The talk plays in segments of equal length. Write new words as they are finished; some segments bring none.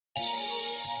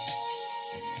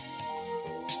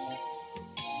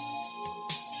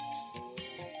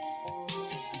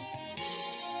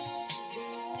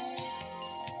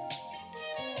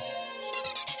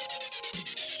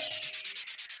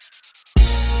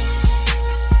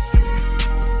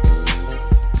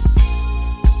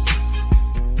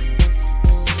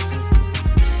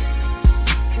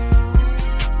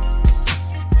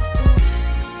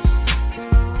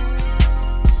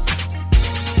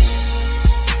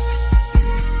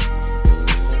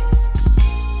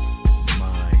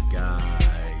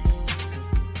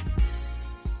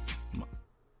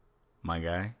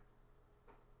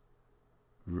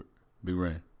Big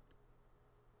Ren.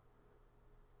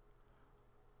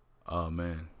 Oh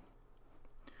man,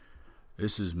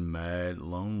 this is mad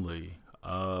lonely.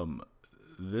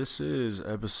 This is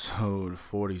episode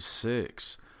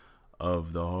 46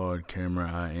 of the Hard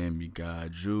Camera. I am your guy,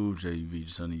 Juve, JUV,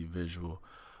 just under your visual.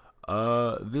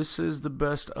 This is the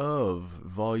best of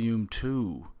volume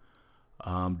 2.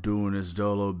 I'm doing this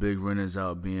dolo. Big Ren is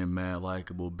out being mad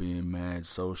likable, being mad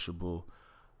sociable,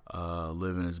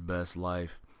 living his best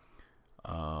life.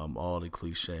 All the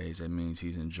cliches. That means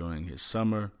he's enjoying his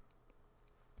summer.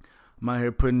 I'm out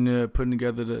here putting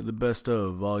together the best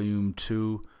of volume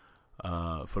 2.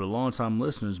 For the long time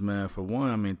listeners, man, for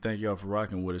one, I mean, thank y'all for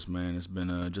rocking with us, man. It's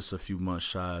been just a few months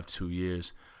shy of 2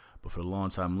 years. But for the long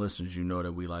time listeners, you know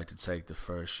that we like to take the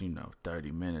first,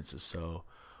 30 minutes or so,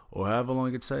 or however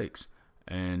long it takes,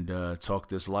 and talk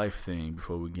this life thing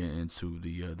before we get into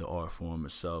the art form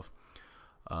itself.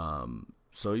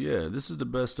 So yeah, this is the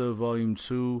best of volume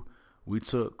 2. We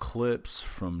took clips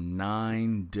from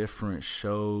 9 different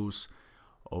shows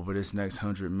over this next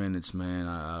 100 minutes, man.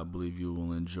 I believe you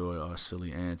will enjoy our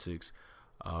silly antics,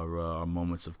 our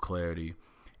moments of clarity,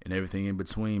 and everything in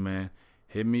between, man.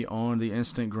 Hit me on the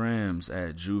Instagrams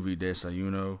at Juvie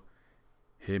Desayuno.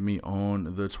 Hit me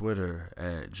on the Twitter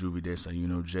at Juvie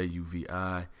Desayuno,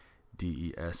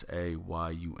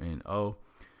 JUVIDESAYUNO.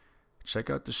 Check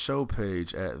out the show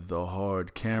page at The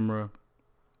Hard Camera.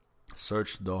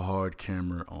 Search The Hard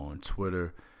Camera on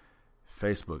Twitter,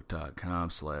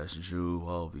 Facebook.com/Juve.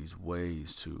 All these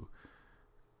ways to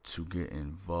get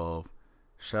involved.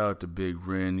 Shout out to Big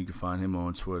Ren. You can find him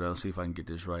on Twitter. I'll see if I can get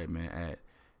this right, man. At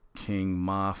King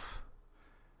Maaf,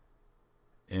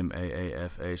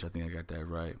 MAAFH. I think I got that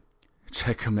right.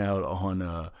 Check him out on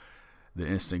the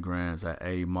Instagrams at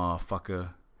A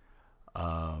Motherfucker.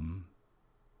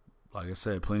 Like I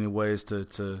said, plenty of ways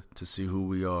to see who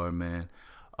we are, man.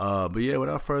 But yeah,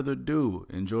 without further ado,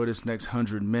 enjoy this next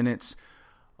 100 minutes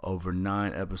over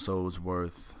 9 episodes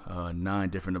worth, 9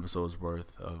 different episodes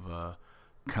worth of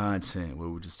content where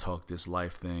we just talk this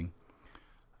life thing.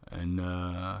 And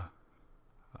I'll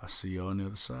see you on the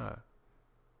other side.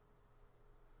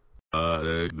 Got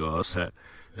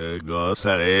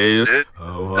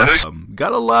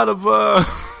a lot of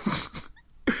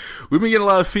we've been getting a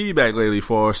lot of feedback lately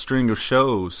for our string of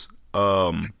shows.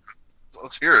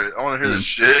 Let's hear it. I want to hear this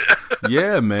shit.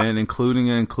 Yeah, man,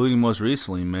 including most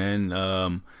recently,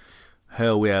 man.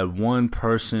 Hell, we had one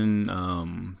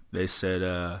person. They said,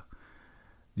 our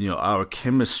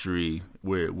chemistry.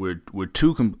 We're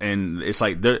too, and it's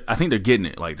like I think they're getting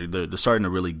it. Like they're starting to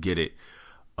really get it.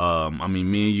 I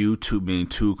mean, me and you being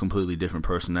two completely different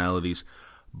personalities,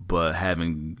 but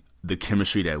having the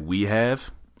chemistry that we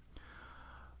have.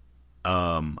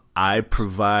 I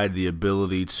provide the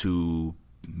ability to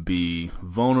be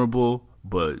vulnerable,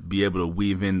 but be able to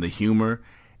weave in the humor,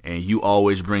 and you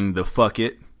always bring the fuck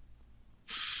it.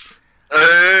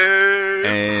 Hey.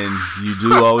 And you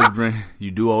do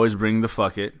always bring the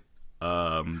fuck it.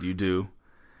 You do.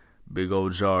 Big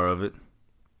old jar of it.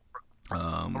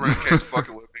 I'm bringing a case of fuck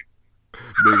it with me.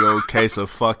 Big old case of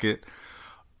fuck it.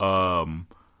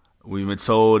 We've been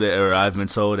told, or I've been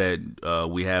told that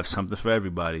we have something for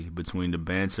everybody. Between the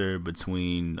banter,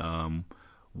 between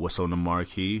what's on the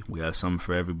marquee, we have something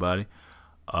for everybody.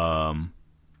 Got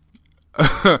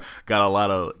a lot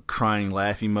of crying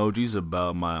laugh emojis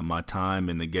about my time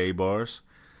in the gay bars.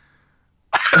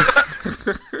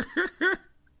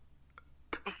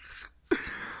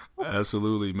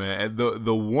 Absolutely, man. And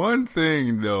the one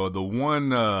thing though, the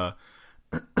one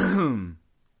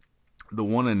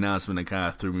announcement that kind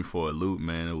of threw me for a loop,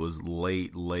 man. It was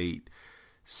late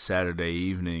Saturday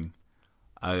evening.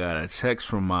 I got a text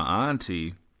from my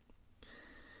auntie.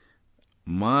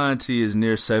 My auntie is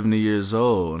near 70 years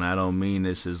old, and I don't mean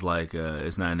this as like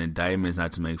it's not an indictment, it's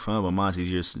not to make fun, but my auntie's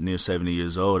just near 70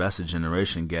 years old. That's a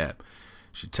generation gap.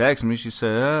 She texted me. She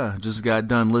said, just got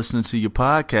done listening to your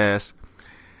podcast.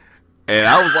 And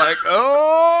I was like,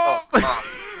 oh.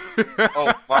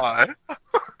 Oh, my.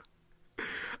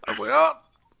 I was like, oh.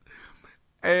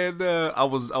 And I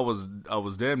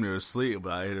was damn near asleep,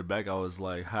 but I hit her back. I was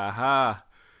like, ha ha.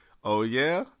 Oh,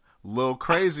 yeah? A little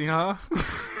crazy, huh?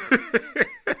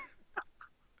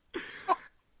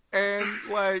 And,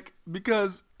 like,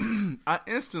 because I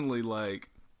instantly, like,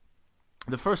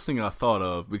 the first thing I thought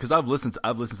of, because I've listened to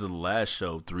the last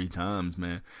show 3 times,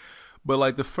 man. But,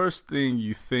 like, the first thing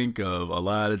you think of a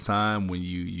lot of the time when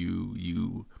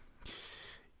you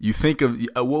think of,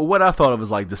 well, what I thought of is,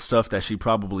 like, the stuff that she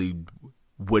probably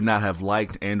would not have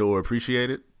liked and or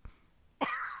appreciated.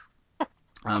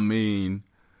 I mean...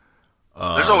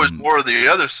 there's always more of the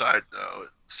other side, though.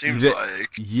 Seems like.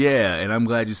 Yeah, and I'm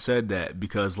glad you said that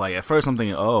because, like, at first I'm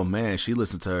thinking, oh man, she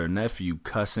listened to her nephew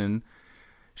cussing.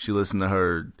 She listened to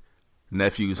her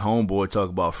nephew's homeboy talk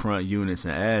about front units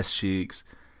and ass cheeks.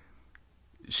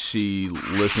 She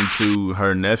listened to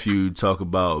her nephew talk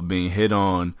about being hit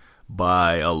on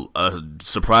by a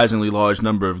surprisingly large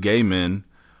number of gay men,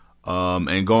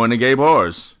 and going to gay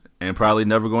bars and probably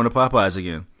never going to Popeyes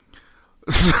again.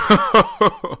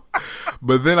 So,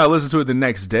 but then I listened to it the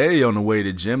next day on the way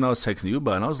to the gym. And I was texting you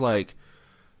about it, and I was like,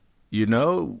 you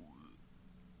know,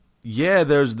 yeah,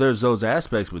 there's those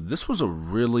aspects, but this was a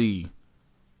really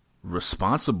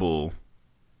responsible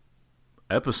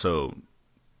episode.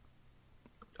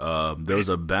 There was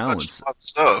a balance.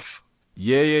 Stuff.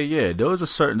 Yeah. There was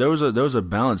a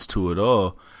balance to it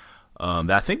all.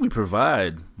 That I think we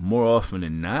provide more often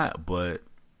than not, but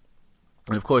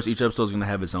and of course each episode is going to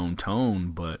have its own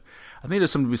tone. But I think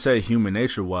there's something to be said human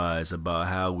nature wise about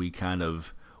how we kind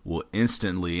of will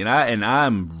instantly, and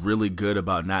I'm really good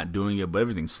about not doing it, but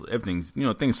everything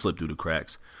things slip through the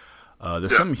cracks.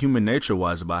 There's something human nature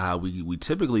wise about how we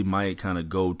typically might kind of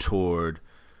go toward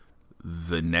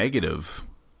the negative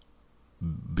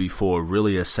before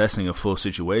really assessing a full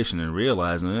situation and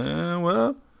realizing,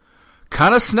 well,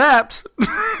 kind of snapped.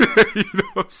 You know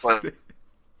what I'm saying?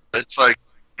 It's like,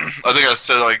 I think I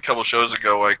said like a couple shows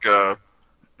ago, like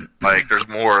there's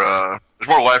more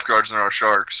lifeguards than there are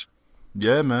sharks.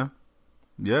 Yeah, man.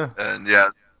 Yeah. And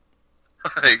there's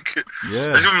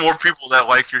even more people that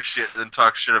like your shit than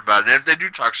talk shit about it. And if they do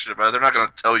talk shit about it, they're not going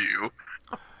to tell you.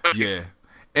 Yeah.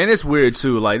 And it's weird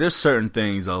too. Like, there's certain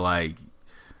things that, like,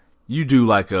 you do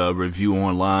like a review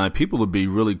online, people will be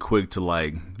really quick to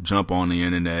like jump on the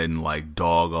internet and like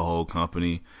dog a whole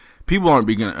company. People aren't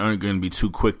going to be too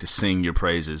quick to sing your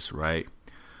praises, right?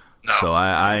 No. So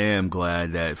I am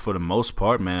glad that for the most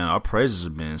part, man, our praises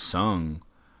have been sung.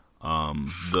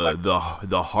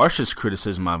 The harshest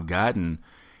criticism I've gotten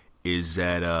is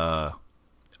that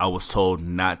I was told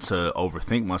not to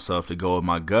overthink myself, to go with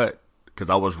my gut, because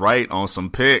I was right on some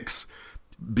picks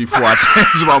before I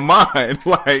changed my mind.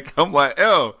 Like, I'm like,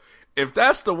 if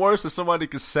that's the worst that somebody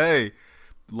could say,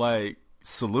 like,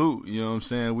 salute. You know what I'm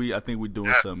saying? I think we're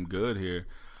doing something good here.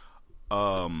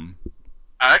 I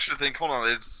actually think, hold on,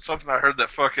 it's something I heard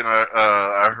that fucking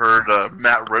I heard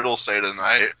Matt Riddle say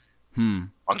tonight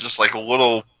on just like a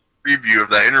little preview of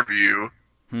that interview.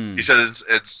 He said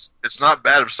it's not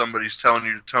bad if somebody's telling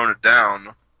you to tone it down.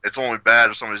 It's only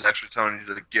bad if somebody's actually telling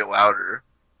you to get louder.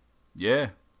 Yeah.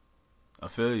 I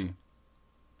feel you.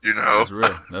 You know? That's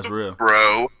real. That's real.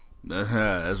 Bro.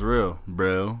 That's real,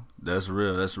 bro. That's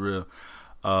real. That's real.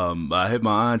 I hit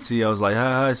my auntie. I was like,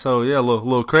 hi, so yeah, a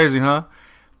little crazy, huh?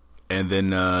 And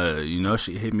then,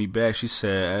 she hit me back. She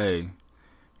said, hey,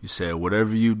 you said,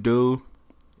 whatever you do,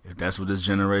 if that's what this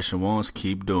generation wants,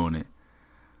 keep doing it.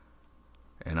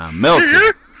 And I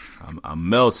melted. I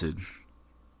melted.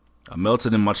 I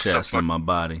melted in my chest and my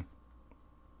body.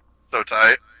 So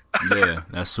tight. Yeah,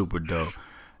 that's super dope.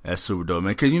 That's super dope,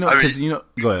 man. Because,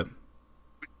 go ahead.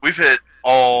 We've hit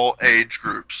all age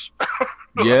groups.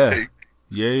 Yeah.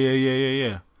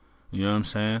 Yeah. You know what I'm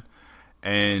saying?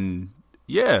 And,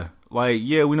 yeah,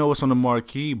 we know what's on the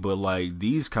marquee, but, like,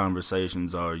 these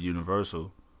conversations are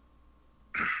universal.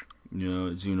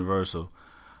 It's universal.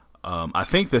 I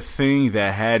think the thing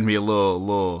that had me a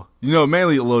little,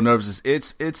 mainly a little nervous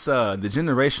is it's the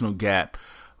generational gap,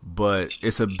 but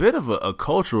it's a bit of a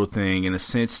cultural thing in a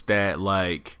sense that,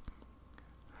 like,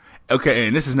 okay,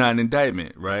 and this is not an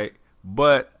indictment, right?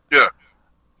 But yeah,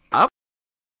 I've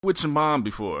with your mom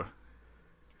before.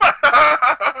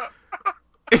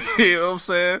 You know what I'm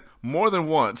saying? More than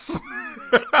once.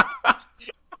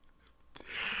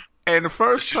 And the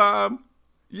first time,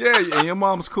 yeah, and your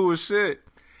mom's cool as shit.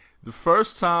 The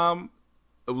first time,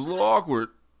 it was a little awkward.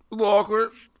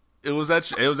 It was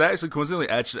actually coincidentally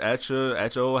at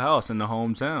your old house in the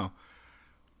hometown,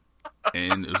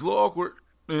 and it was a little awkward.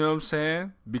 You know what I'm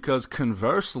saying? Because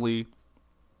conversely,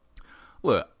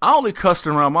 look, I only cussed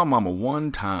around my mama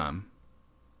one time.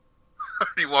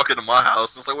 You walk into my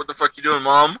house, it's like, what the fuck you doing,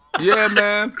 mom? Yeah,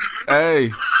 man.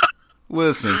 Hey,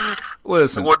 listen.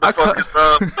 What the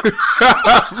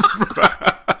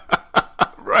fuck?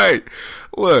 Right.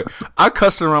 Look, I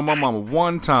cussed around my mama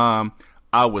one time.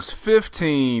 I was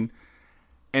 15,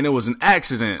 and it was an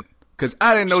accident because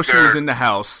I didn't know she was in the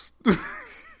house.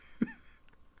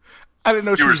 I didn't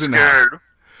know she was in the house.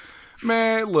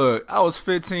 Man, look, I was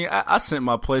 15. I sent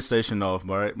my PlayStation off,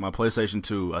 right? My PlayStation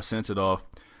 2. I sent it off.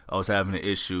 I was having an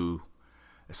issue,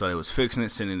 so they was fixing it,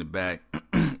 sending it back.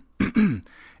 And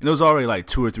it was already like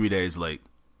 2 or 3 days late.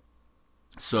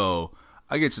 So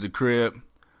I get to the crib.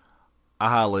 I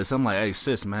hollered. So I'm like, hey,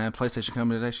 sis, man, PlayStation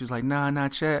coming today? She's like, nah,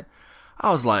 not yet.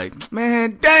 I was like,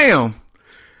 man, damn.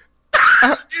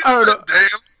 I heard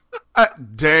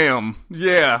damn,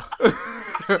 yeah.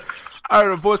 I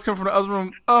heard a voice come from the other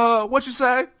room. What you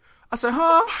say? I said,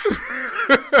 huh?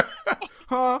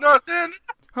 Huh? Nothing.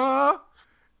 Huh?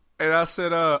 And I said,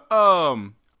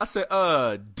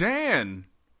 Dan.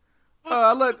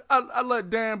 I let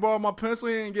Dan borrow my pencil.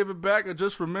 He didn't give it back. I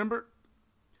just remembered.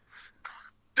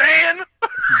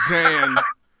 Dan.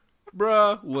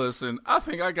 Bruh, listen. I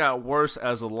think I got worse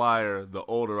as a liar the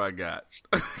older I got.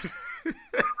 I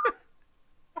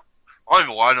don't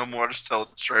even lie no more. I just tell it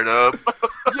straight up.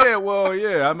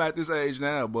 Yeah, I'm at this age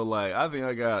now, but like, I think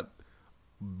I got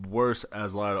worse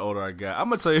as a liar the older I got. I'm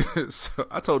gonna tell you. So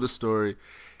I told this story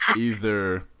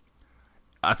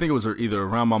I think it was either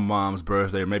around my mom's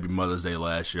birthday or maybe Mother's Day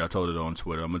last year. I told it on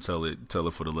Twitter. I'm gonna tell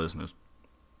it for the listeners.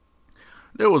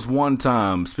 There was one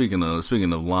time, speaking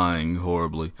of lying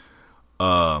horribly,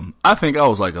 I think I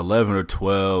was like 11 or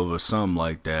 12 or something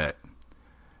like that,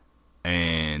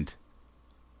 and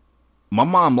my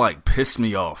mom like pissed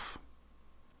me off.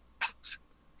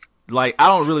 Like, I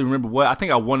don't really remember what. I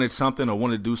think I wanted something or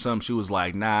wanted to do something. She was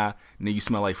like, nah, nigga, you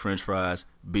smell like French fries.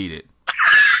 Beat it.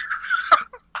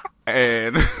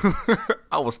 And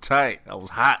I was tight. I was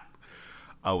hot.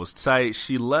 I was tight.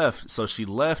 She left. So she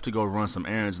left to go run some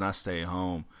errands, and I stayed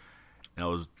home. And I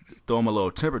was throwing my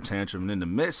little temper tantrum. And in the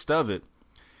midst of it,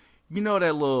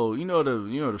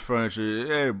 the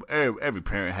furniture. Every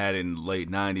parent had it in the late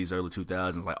 90s, early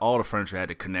 2000s. Like, all the furniture had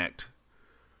to connect.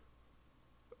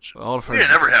 All the furniture. We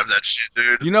didn't ever have that shit,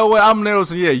 dude. You know what? I'm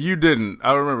noticing. Yeah, you didn't.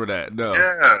 I remember that. No.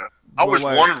 Yeah, I always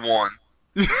wanted one.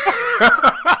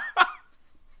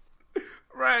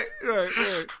 Right.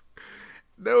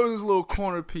 There was this little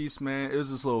corner piece, man. It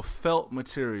was this little felt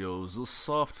material. It was this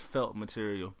soft felt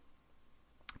material.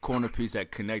 Corner piece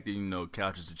that connected,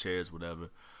 couches to chairs, whatever.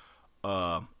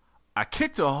 I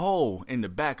kicked a hole in the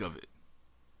back of it.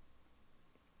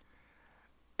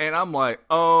 And I'm like,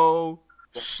 oh,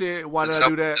 shit, why did I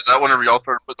do that? Is that whenever y'all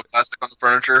started putting the plastic on the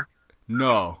furniture?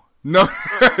 No. No,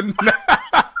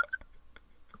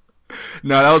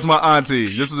 that was my auntie.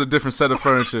 This was a different set of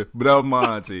furniture, but that was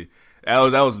my auntie. That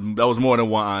was more than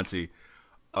one auntie.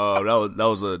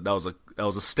 That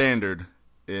was a standard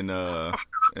in a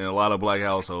lot of black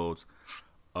households.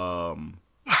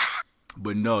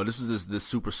 But no, this was this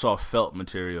super soft felt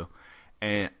material,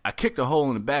 and I kicked a hole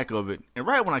in the back of it. And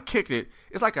right when I kicked it,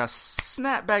 it's like I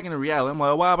snapped back into reality. I'm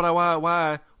like,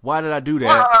 why did I do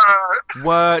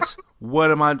that?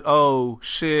 What am I? Oh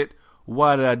shit!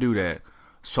 Why did I do that?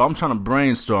 So I'm trying to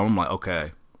brainstorm. I'm like,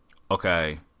 okay.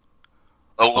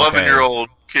 11-year-old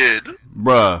kid.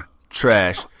 Bruh,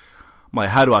 trash. I'm like,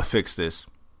 how do I fix this?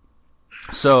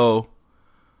 So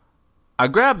I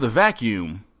grabbed the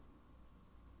vacuum.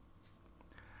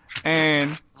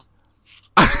 And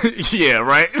yeah,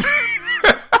 right?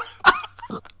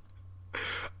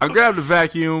 I grabbed the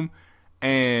vacuum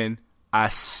and I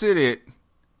sit it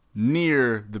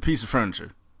near the piece of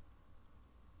furniture.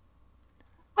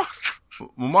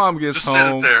 My mom gets home.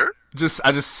 Sit it there.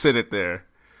 I just sit it there.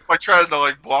 Like trying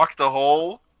to block the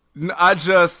hole. No, it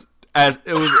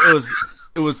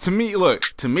was to me. Look,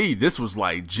 to me, this was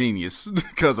like genius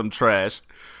because I'm trash.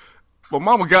 But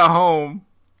Mama got home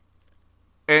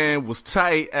and was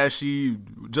tight as she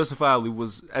justifiably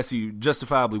was.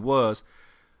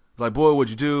 Like, boy,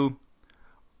 what'd you do?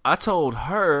 I told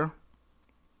her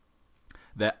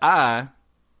that I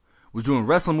was doing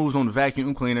wrestling moves on the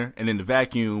vacuum cleaner, and then the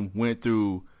vacuum went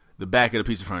through the back of the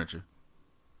piece of furniture.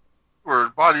 Or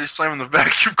body slamming the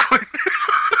vacuum cleaner.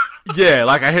 Yeah,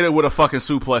 like I hit it with a fucking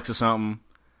suplex or something.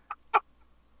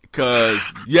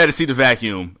 Because you had to see the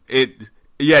vacuum.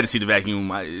 You had to see the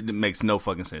vacuum. It makes no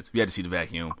fucking sense. You had to see the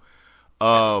vacuum.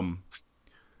 And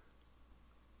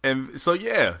so,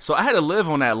 yeah. So I had to live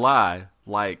on that lie,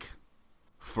 like,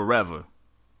 forever.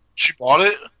 She bought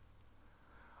it?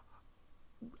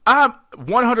 I'm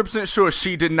 100% sure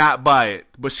she did not buy it,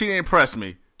 but she didn't press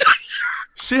me.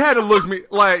 She had to look me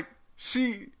like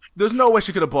there's no way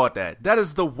she could have bought that. That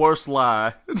is the worst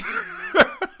lie.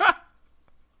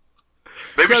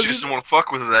 Maybe she just didn't want to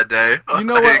fuck with her that day. You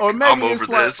know what? Or maybe I'm over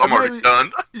this. I'm already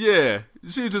done. Yeah.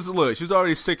 She was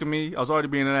already sick of me. I was already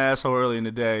being an asshole early in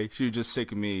the day. She was just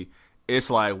sick of me.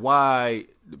 It's like, why?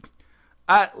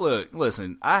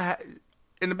 Listen,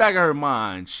 in the back of her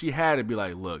mind, she had to be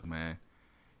like, look, man.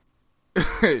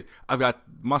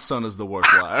 My son is the worst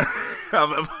liar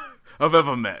I've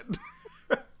ever met.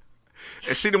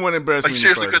 And she didn't want to embarrass me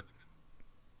any further.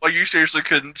 You seriously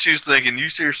couldn't. She's thinking you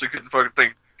seriously couldn't fucking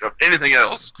think of anything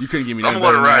else. You couldn't give me nothing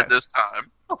better than that. I'm gonna let her ride this time.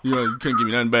 You couldn't give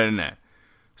me nothing better than that.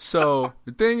 So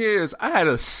the thing is, I had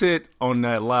to sit on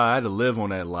that lie. I had to live on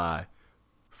that lie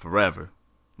forever,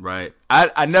 right?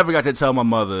 I never got to tell my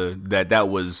mother that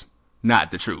was not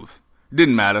the truth. It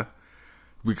didn't matter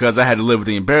because I had to live with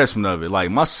the embarrassment of it. Like,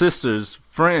 my sister's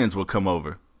friends would come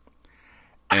over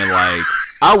and, like,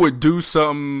 I would do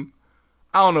something.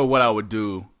 I don't know what I would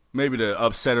do. Maybe to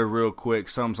upset her real quick,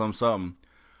 something.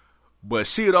 But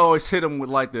she would always hit them with,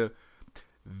 like,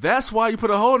 that's why you put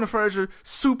a hole in the furniture,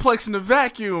 suplex in the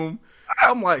vacuum.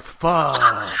 I'm like, fuck.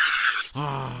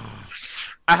 I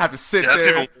have to sit there. That's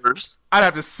even worse. I'd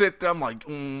have to sit there. I'm like,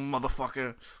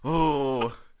 motherfucker.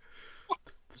 Oh.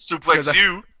 Suplex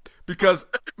you. Because,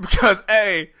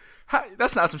 A,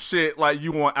 that's not some shit like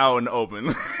you want out in the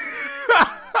open.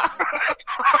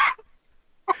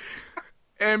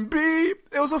 And B,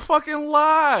 it was a fucking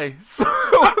lie. So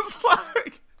it was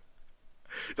like,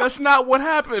 that's not what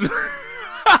happened.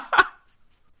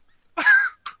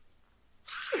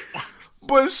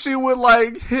 But she would,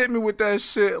 like, hit me with that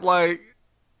shit, like,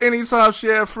 anytime she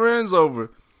had friends over.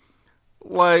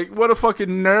 Like, what a fucking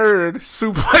nerd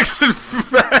suplexing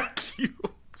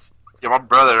vacuums. Yeah, my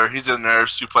brother, he's in there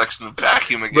suplexing the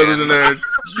vacuum again. Brother's a nerd.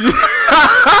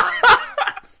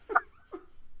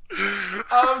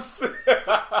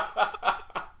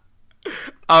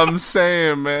 I'm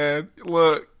saying, man,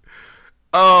 look.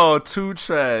 Oh, too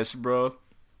trash, bro.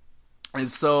 And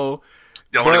so...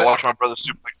 Y'all want to watch my brother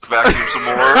suplex the vacuum some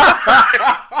more?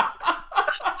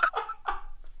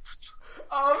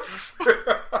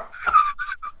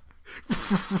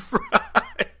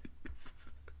 Right.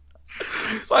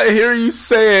 Like, hear you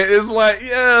say it, it's like,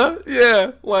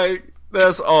 yeah, like,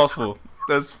 that's awful.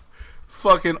 That's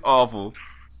fucking awful.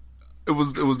 It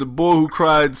was the boy who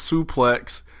cried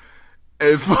suplex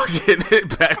and fucking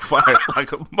it backfired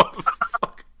like a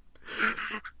motherfucker.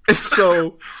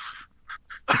 So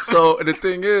and the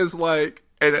thing is, like,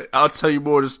 and I'll tell you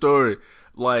more of the story.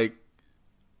 Like,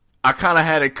 I kind of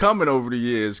had it coming over the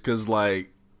years because,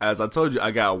 like, as I told you,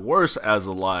 I got worse as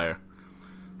a liar.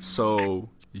 So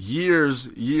years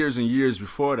and years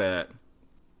before that,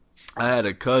 I had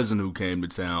a cousin who came to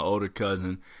town, older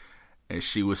cousin, and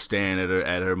she was staying at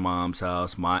her mom's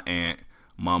house. My aunt,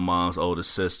 my mom's older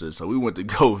sister. So we went to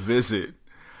go visit,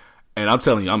 and I'm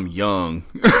telling you, I'm young,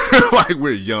 like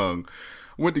we're young.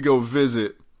 Went to go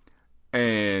visit,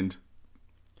 and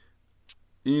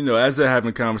you know, as they're having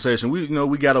a conversation, we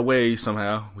got away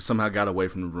somehow. We somehow got away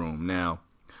from the room. Now,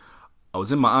 I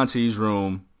was in my auntie's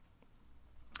room,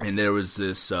 and there was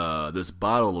this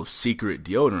bottle of Secret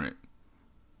deodorant.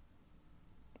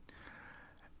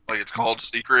 Like, it's called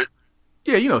Secret?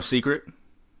 Yeah, you know Secret.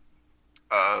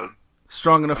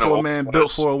 Strong enough for a man,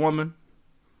 built for a woman.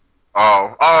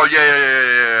 Oh,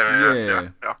 yeah.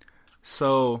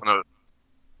 So,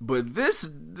 but this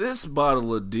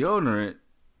bottle of deodorant,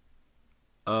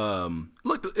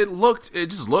 it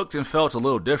just looked and felt a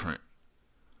little different.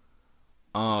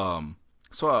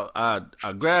 So I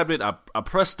grabbed it, I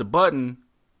pressed the button.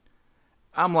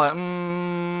 I'm like,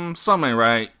 something ain't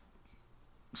right.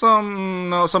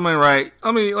 Something ain't right.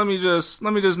 Let me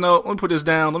put this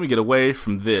down. Let me get away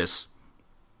from this.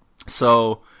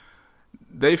 So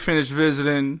they finish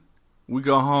visiting. We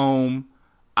go home.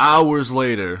 Hours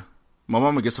later, my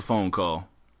mama gets a phone call.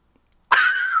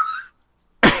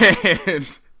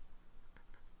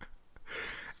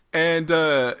 And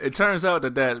it turns out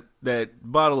that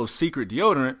bottle of Secret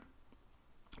deodorant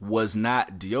was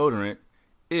not deodorant.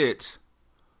 It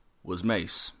was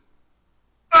mace.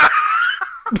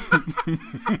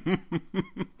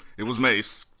 It was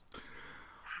mace.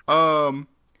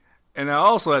 And I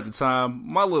also, at the time,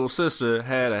 my little sister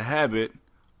had a habit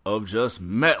of just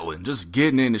meddling, just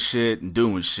getting into shit and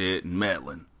doing shit and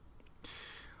meddling.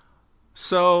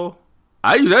 So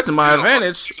I use that to my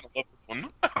advantage.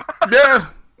 Yeah.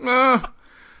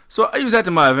 So I use that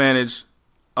to my advantage,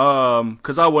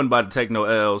 because I wasn't about to take no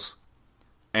L's,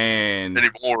 and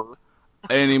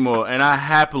anymore. And I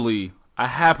happily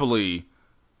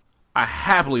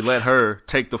let her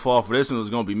take the fall for this, and it was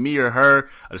gonna be me or her.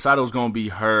 I decided it was gonna be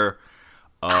her.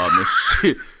 And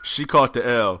she caught the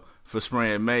L for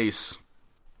spraying mace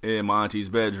in my auntie's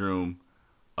bedroom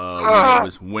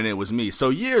when it was me. So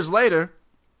years later,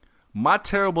 my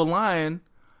terrible lying,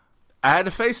 I had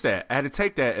to face that. I had to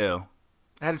take that L.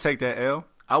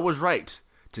 I was right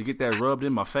to get that rubbed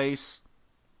in my face.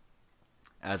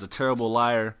 As a terrible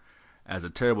liar, as a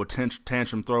terrible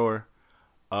tantrum thrower.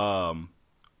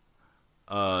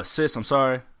 Sis, I'm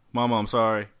sorry. Mama, I'm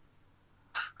sorry.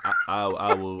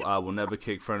 I will never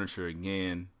kick furniture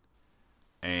again.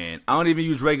 And I don't even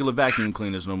use regular vacuum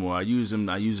cleaners no more. I use them.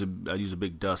 I use a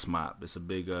big dust mop. It's a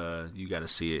big. You got to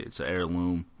see it. It's an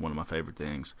heirloom. One of my favorite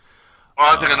things.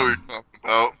 Oh, I think I know what you're talking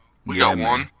about. We got man.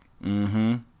 one.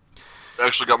 Mm-hmm. I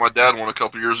actually got my dad one a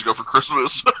couple years ago for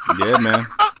Christmas. Yeah, man.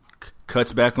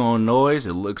 Cuts back on noise.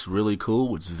 It looks really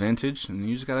cool. It's vintage, and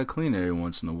you just gotta clean it every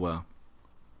once in a while.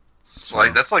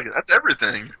 That's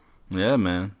everything. Yeah,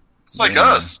 man. It's like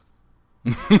us.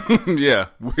 Yeah,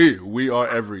 we are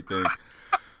everything.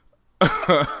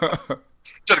 Gotta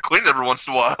clean it every once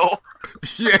in a while.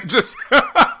 Yeah, just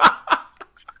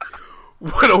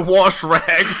with a wash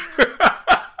rag.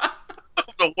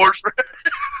 The wash rag.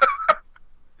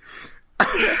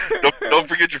 Don't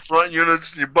forget your front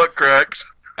units and your butt cracks.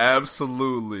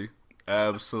 Absolutely.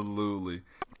 Elbow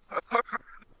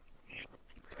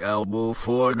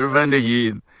for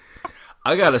the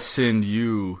I gotta send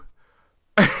you.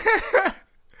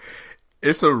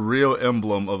 It's a real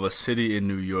emblem of a city in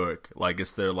New York. Like,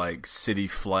 it's their, like, city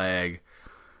flag.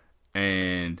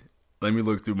 And let me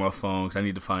look through my phone because I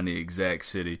need to find the exact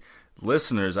city.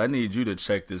 Listeners, I need you to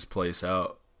check this place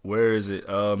out. Where is it?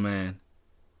 Oh, man.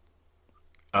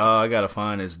 I gotta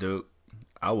find this, dude.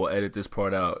 I will edit this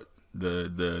part out.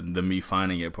 The me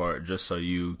finding it part, just so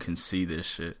you can see this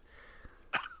shit.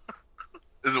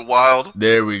 Is it wild?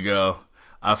 There we go.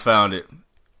 I found it.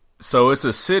 So it's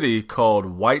a city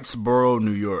called Whitesboro,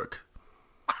 New York.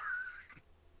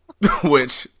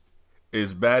 Which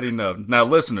is bad enough. Now,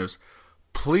 listeners,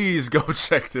 please go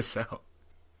check this out.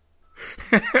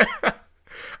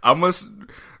 I'm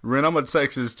gonna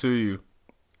text this to you.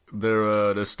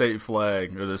 The state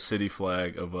flag or the city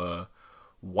flag of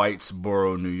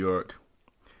Whitesboro, New York.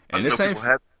 And this ain't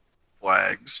have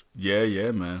flags.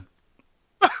 Yeah, man.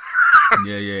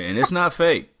 yeah, and it's not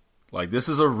fake. Like, this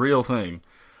is a real thing.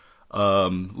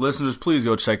 Listeners, please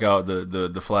go check out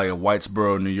the flag of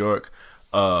Whitesboro, New York.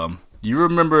 You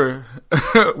remember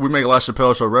we make a lot of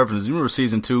Chappelle Show references. You remember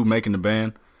season 2, Making the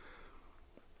Band?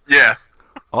 Yeah.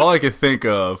 All I could think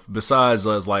of, besides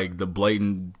like the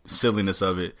blatant silliness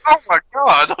of it. Oh my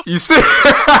god! You see?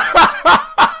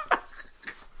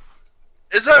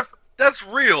 That's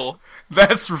real?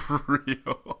 That's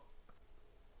real.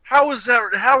 How is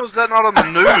that not on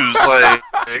the news? Like,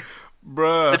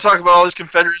 bruh, they talk about all these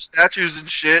Confederate statues and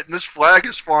shit, and this flag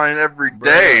is flying every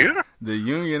day. The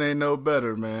Union ain't no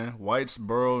better, man.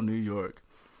 Whitesboro, New York.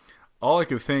 All I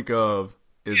could think of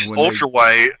is He's when ultra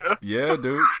white. Yeah,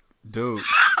 dude.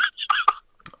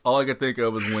 All I could think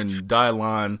of was when Dave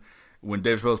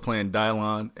Chappelle's playing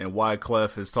Dylon, and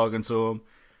Wyclef is talking to him,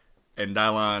 and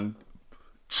Dylon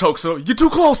chokes him. You're too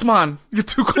close, man. You're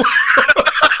too close.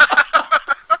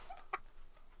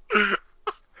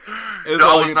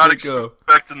 I was not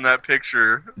expecting that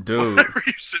picture. Dude. Whenever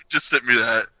you just sent me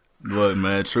that. Look,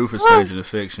 man, truth is stranger than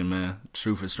fiction, man.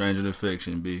 Truth is stranger than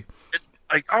fiction, B.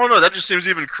 I don't know, that just seems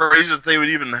even crazy that they would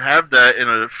even have that in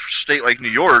a state like New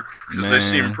York, because they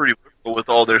seem pretty liberal with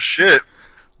all their shit.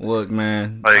 Look,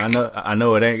 man, like, I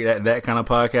know it ain't that kind of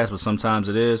podcast, but sometimes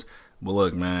it is. But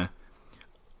look, man,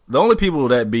 the only people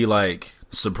that be, like,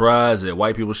 surprised at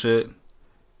white people shit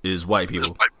is white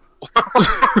people.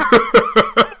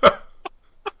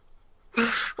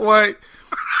 Like,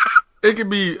 it could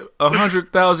be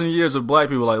 100,000 years of black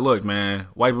people like, look, man,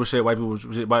 white people shit, white people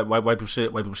shit, white people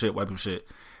shit, white people shit, white people shit.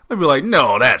 They'd be like,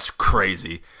 no, that's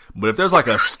crazy. But if there's like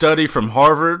a study from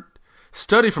Harvard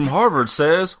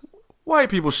says white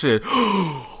people shit.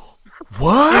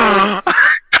 What?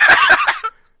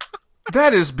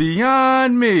 That is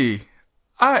beyond me.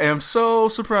 I am so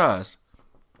surprised.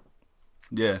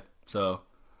 Yeah, so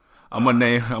I'm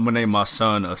gonna name my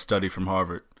son a study from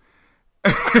Harvard.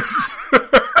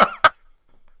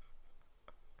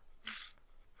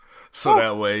 So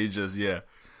that way,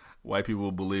 white people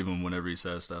will believe him whenever he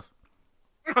says stuff.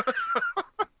 Name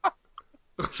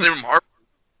him Harvard.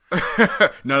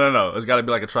 No. It's got to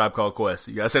be like a Tribe Called Quest.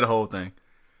 You got to say the whole thing.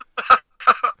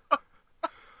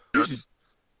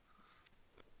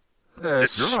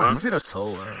 That's wrong. If it's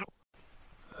so,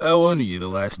 I want you the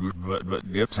last, but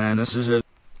yep, and this is it.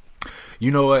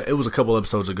 You know what? It was a couple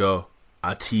episodes ago.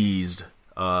 I teased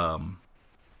talking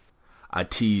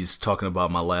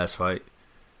about my last fight.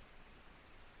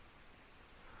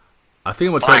 I think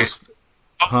I'm gonna tell this.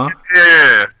 Huh?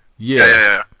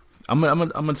 Yeah. I'm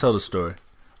gonna tell the story.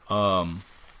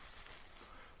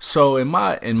 So in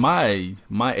my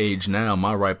age now,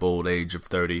 my ripe old age of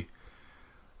 30,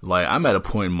 like, I'm at a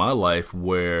point in my life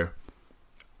where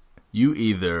you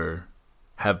either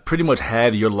have pretty much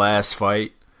had your last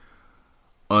fight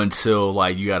until,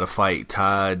 like, you gotta fight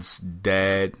Todd's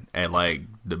dad at, like,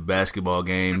 the basketball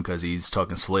game because he's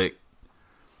talking slick.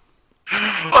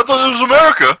 I thought it was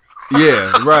America.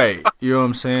 Yeah, right. You know what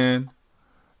I'm saying?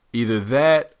 Either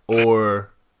that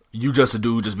or you just a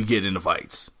dude just be getting into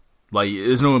fights. Like,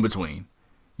 there's no in between.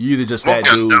 You either just that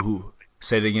dude who...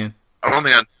 Say it again. I don't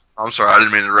think I'm sorry, I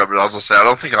didn't mean to interrupt, but I was gonna say I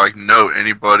don't think I know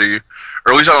anybody,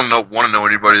 or at least I don't want to know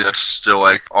anybody that's still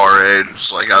like our age,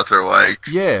 just like out there like,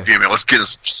 yeah, man, let's get in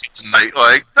some shit tonight.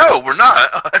 Like, no, we're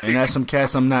not. And that's some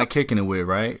cats I'm not kicking it with,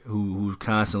 right? Who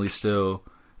constantly still,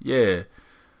 yeah.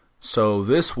 So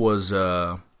this was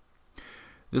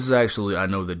this is actually, I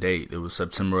know the date. It was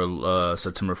September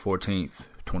 14th,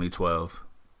 2012.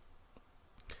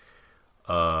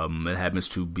 It happens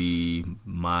to be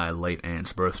my late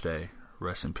aunt's birthday.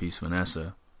 Rest in peace,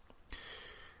 Vanessa.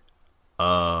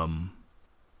 Around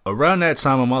that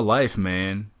time of my life,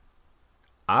 man,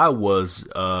 I was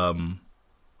a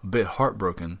bit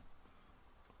heartbroken.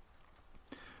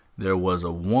 There was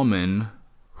a woman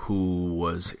who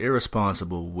was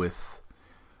irresponsible with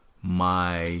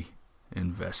my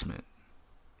investment.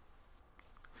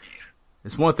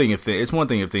 It's one thing if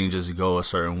things just go a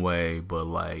certain way, but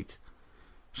like,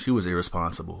 she was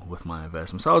irresponsible with my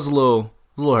investment. So I was a little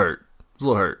hurt.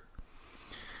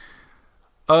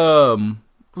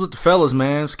 With the fellas,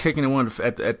 man, I was kicking it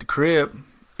at the crib,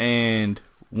 and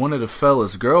one of the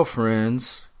fellas'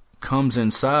 girlfriends comes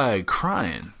inside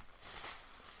crying,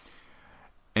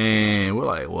 and we're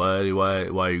like, why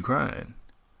are you crying?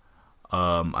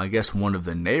 I guess one of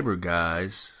the neighbor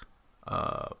guys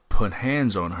put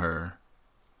hands on her.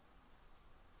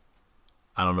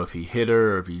 I don't know if he hit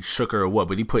her or if he shook her or what,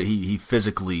 but he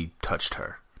physically touched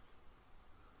her.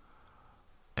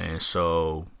 And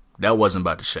so that wasn't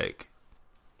about to shake.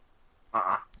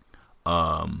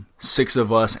 Six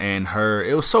of us and her.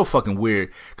 It was so fucking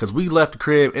weird because we left the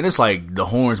crib and it's like the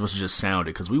horns must have just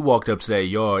sounded because we walked up to that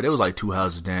yard. It was like 2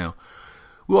 houses down.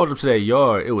 We walked up to that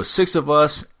yard. It was 6 of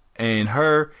us and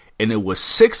her, and it was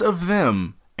 6 of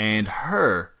them and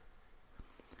her.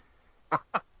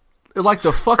 Like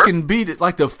the fucking Beat It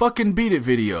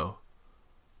video.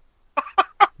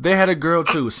 They had a girl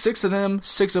too. 6 of them,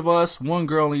 6 of us, 1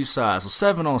 girl on each side. So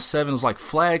 7 on 7. It was like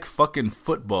flag fucking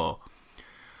football.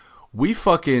 We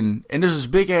fucking, and there's this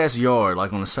big ass yard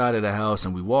like on the side of the house,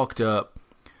 and we walked up,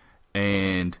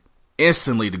 and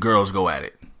instantly the girls go at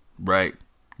it, right?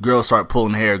 Girls start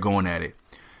pulling hair, going at it.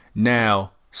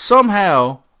 Now,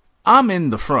 somehow, I'm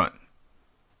in the front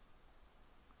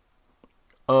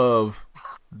of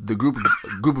the group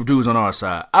of dudes on our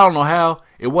side. I don't know how.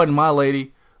 It wasn't my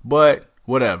lady, but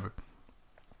whatever.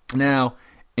 Now,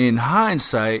 in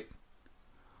hindsight,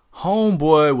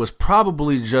 homeboy was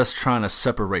probably just trying to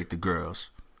separate the girls.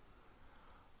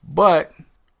 But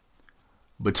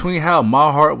between how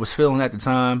my heart was feeling at the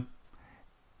time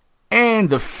and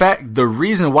the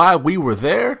reason why we were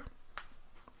there,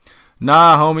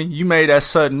 nah, homie, you made that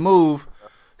sudden move.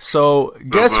 So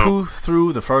guess who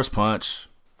threw the first punch?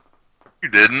 You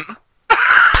didn't.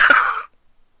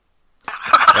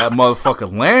 That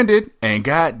motherfucker landed, and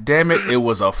god damn it, it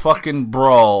was a fucking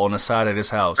brawl on the side of this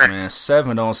house, man.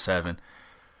 7 on 7.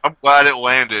 I'm glad it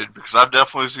landed because I've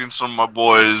definitely seen some of my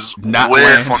boys not whiff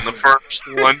land on the first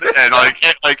one, and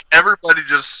like everybody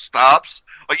just stops.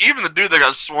 Like even the dude that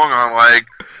got swung on, like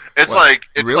it's what?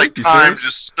 It's really? like time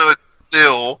just stood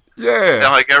still. Yeah, and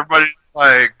like everybody's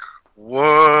like,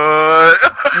 what?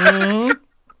 Mm-hmm.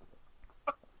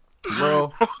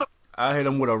 Bro, I hit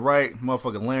him with a right,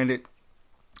 motherfucker landed.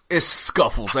 It's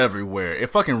scuffles everywhere. It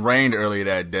fucking rained earlier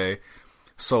that day,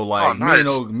 so like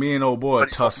nice. me and old boy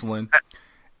tussling.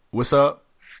 What's up?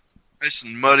 Nice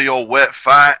and muddy old wet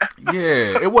fight.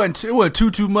 Yeah, it wasn't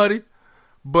too muddy,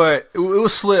 but it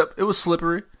was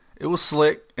slippery, it was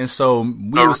slick, and so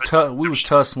we was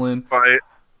tussling. Fight.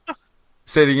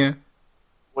 Say it again.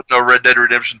 With no Red Dead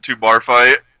Redemption 2 bar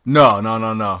fight. No.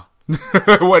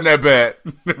 It wasn't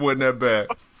that bad.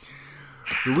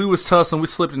 We was tussling. We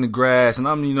slipped in the grass, and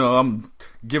I'm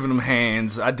giving them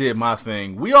hands. I did my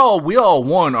thing. We all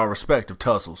won our respective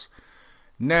tussles.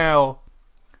 Now,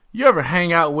 you ever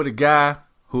hang out with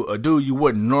a dude you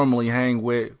wouldn't normally hang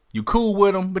with? You cool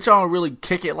with him, but y'all don't really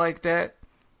kick it like that.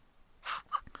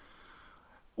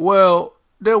 Well,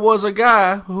 there was a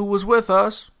guy who was with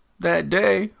us that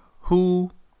day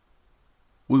who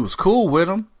we was cool with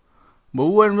him, but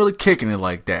we wasn't really kicking it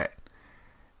like that.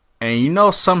 And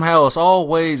somehow it's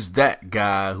always that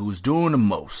guy who's doing the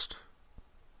most.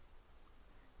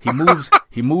 He moves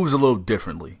a little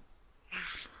differently.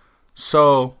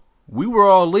 So we were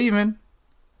all leaving.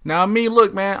 Now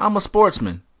look, man, I'm a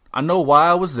sportsman. I know why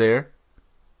I was there,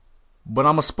 but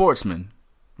I'm a sportsman,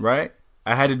 right?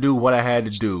 I had to do what I had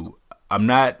to do. I'm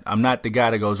not the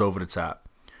guy that goes over the top.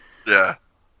 Yeah.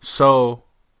 So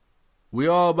we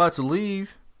all about to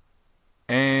leave,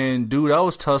 and dude I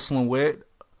was tussling with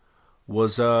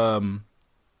was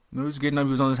he was getting up.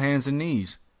 He was on his hands and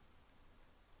knees,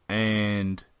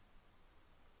 and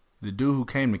the dude who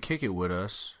came to kick it with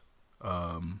us,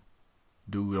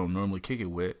 dude we don't normally kick it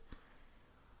with,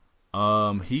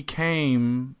 he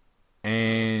came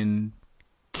and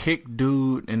kicked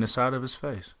dude in the side of his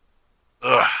face.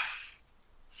 Ugh.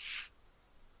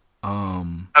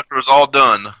 After it was all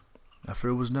done. After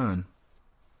it was done.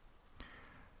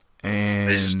 And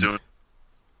they just doing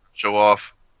show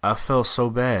off. I felt so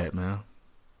bad, man.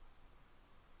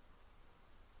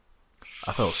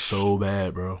 I felt so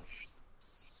bad, bro.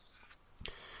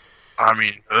 I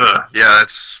mean, yeah,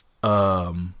 it's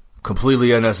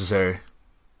completely unnecessary.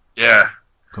 Yeah.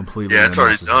 Completely Yeah, it's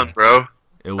already done, bro.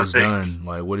 It was done.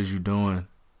 Like, what is you doing?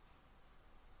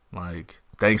 Like,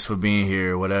 thanks for being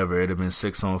here, whatever. It'd have been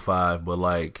 6-on-5, but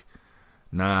like,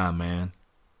 nah, man.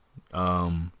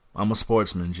 I'm a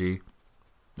sportsman, G.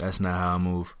 That's not how I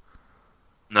move.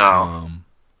 No.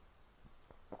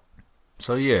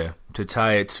 So yeah, to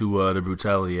tie it to the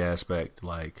brutality aspect,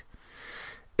 like,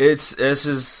 it's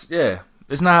just, yeah,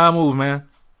 it's not how I move, man.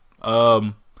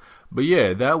 But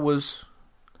yeah, that was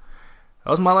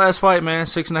my last fight, man.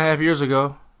 6.5 years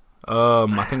ago.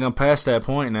 I think I'm past that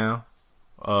point now.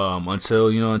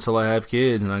 Until I have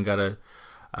kids and I gotta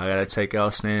take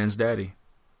out Stan's daddy.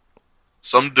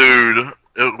 Some dude.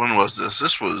 When was this?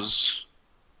 This was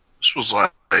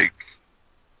like. Who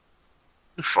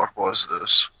the fuck was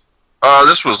this?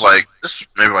 This was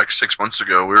maybe like 6 months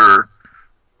ago. We were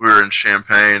in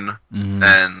Champaign,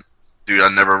 and dude, I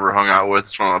never ever hung out with.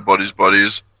 It's one of my buddies.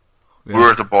 Yeah. We were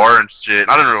at the bar and shit.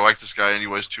 I didn't really like this guy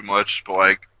anyways too much, but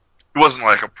like, he wasn't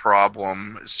like a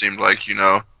problem. It seemed like, we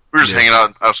were just hanging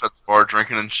out outside the bar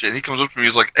drinking and shit. And he comes up to me,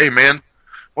 he's like, "Hey man,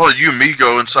 why don't you and me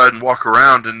go inside and walk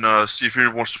around and see if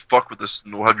anyone wants to fuck with us,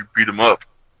 and we'll have you beat him up."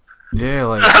 Yeah,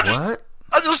 like what?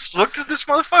 I just looked at this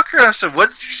motherfucker and I said, "What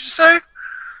did you just say?"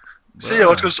 So yeah,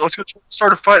 let's go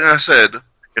start a fight. And I said,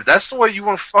 "If that's the way you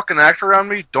want to fucking act around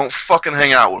me, don't fucking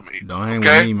hang out with me. Don't hang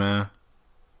with me, man."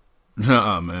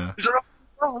 Nuh-uh, man. He said,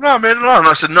 "Oh, no, man, no." And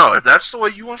I said, "No, if that's the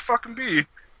way you want to fucking be, get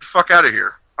the fuck out of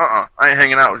here. I ain't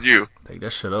hanging out with you. Take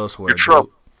that shit elsewhere. You're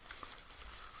trouble."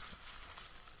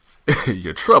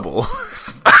 You're trouble.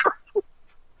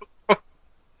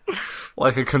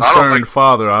 Like a concerned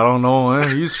father. I don't know,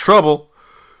 man. He's trouble.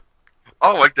 I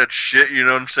don't like that shit, you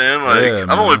know what I'm saying? Like,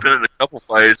 yeah, I've only been in a couple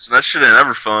fights, and that shit ain't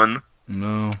ever fun.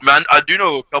 No. Man, I do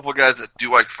know a couple guys that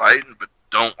do like fighting, but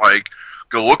don't like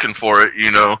go looking for it,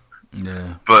 Yeah.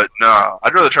 But nah,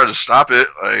 I'd rather try to stop it.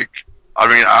 Like, I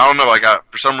mean, I don't know. Like,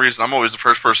 for some reason, I'm always the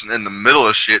first person in the middle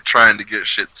of shit trying to get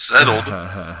shit settled,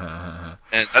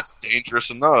 and that's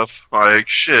dangerous enough. Like,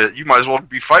 shit, you might as well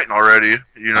be fighting already.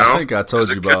 I think I told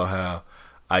you about how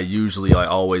I usually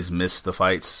always miss the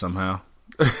fights somehow.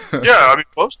 Yeah, I mean,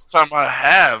 most of the time I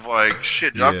have, like,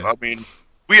 shit. Yeah. I mean,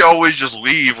 we always just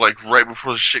leave, like, right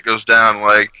before the shit goes down.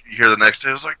 Like, you hear the next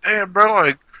day, it's like, "Damn, bro,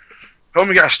 like,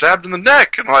 homie got stabbed in the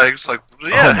neck." And, like, it's like,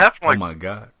 yeah, it happened, like, oh my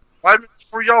God. 5 minutes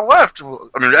before y'all left.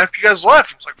 I mean, after you guys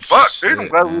left, it's like, fuck, dude, I'm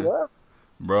glad we left.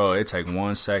 Bro, it take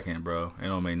 1 second, bro. It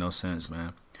don't make no sense,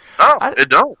 man. No, it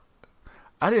don't.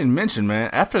 I didn't mention,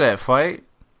 man, after that fight,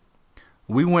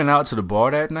 we went out to the bar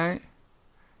that night,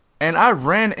 and I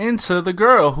ran into the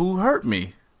girl who hurt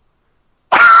me.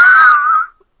 I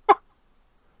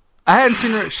hadn't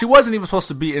seen her. She wasn't even supposed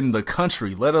to be in the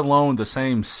country, let alone the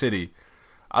same city.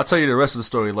 I'll tell you the rest of the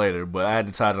story later, but I had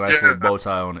to tie the nice little bow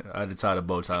tie on it. I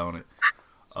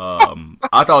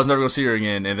thought I was never going to see her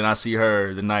again, and then I see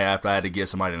her the night after. I had to get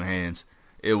somebody in the hands.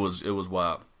 It was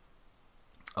wild.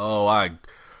 Oh, I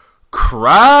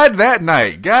cried that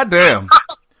night. Goddamn.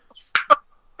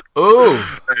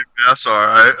 Oh. Hey, that's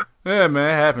alright. Yeah, man,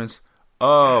 it happens.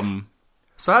 So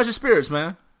how's your spirits,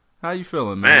 man? How you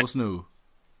feeling, man? What's new?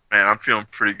 Man, I'm feeling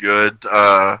pretty good.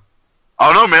 I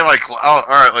don't know, man. Like, all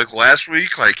right, like last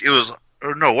week, like it was,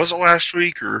 or no, was it last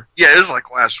week? Or yeah, it was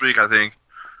like last week, I think.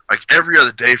 Like every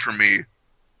other day for me,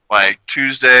 like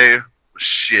Tuesday was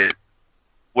shit,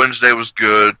 Wednesday was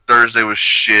good, Thursday was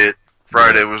shit,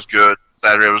 Friday was good,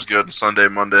 Saturday was good, and Sunday,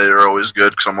 Monday are always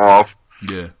good because I'm off.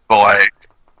 Yeah. But like,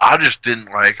 I just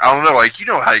didn't like. I don't know, like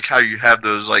like how you have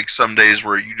those like some days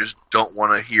where you just don't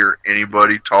want to hear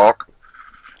anybody talk.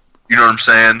 You know what I'm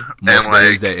saying? Most and like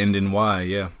days that end in Y,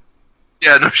 yeah.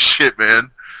 Yeah, no shit,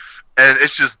 man. And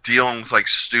it's just dealing with like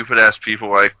stupid ass people,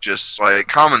 like just like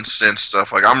common sense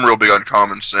stuff. Like I'm real big on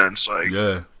common sense. Like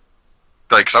yeah.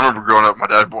 Like, 'cause I remember growing up, my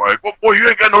dad was like, "Well, boy, you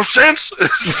ain't got no sense."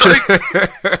 It's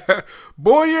like,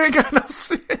 boy, you ain't got no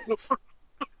sense.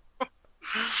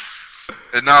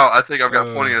 And now I think I've got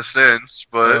plenty of sense,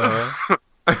 but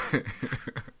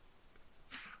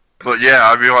but yeah,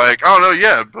 I'd be like, oh no,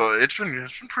 yeah, but it's been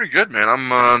pretty good, man.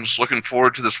 I'm just looking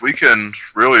forward to this weekend,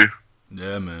 really.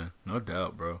 Yeah, man, no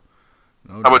doubt, bro.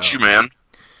 No How about you, man?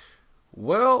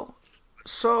 Well,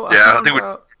 so I think we did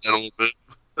that a little bit.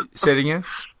 Say it again.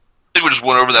 I think we just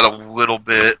went over that a little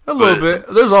bit. A little bit.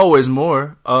 There's always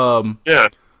more. Yeah.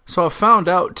 So I found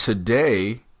out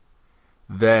today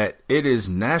that it is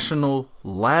National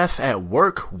Laugh at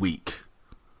Work Week.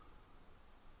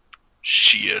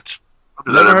 Shit.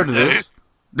 Never heard of this.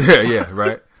 Yeah,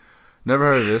 right. Never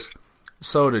heard of this.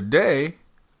 So today,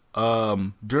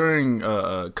 during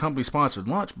a company-sponsored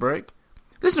lunch break,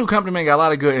 this new company, man, got a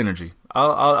lot of good energy.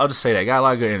 I'll just say that. Got a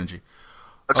lot of good energy.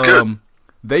 That's good.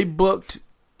 They booked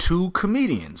 2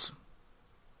 comedians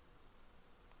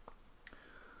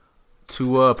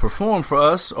to perform for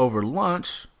us over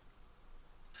lunch.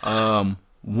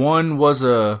 One was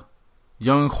a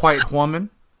young white woman.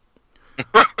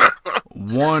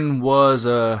 One was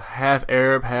a half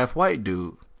Arab, half white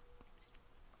dude.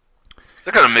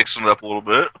 That kind of mixed them up a little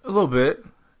bit. A little bit.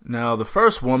 Now, the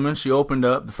first woman, she opened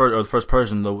up, the first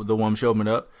person, the woman she opened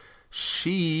up,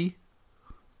 she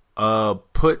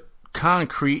put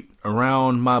concrete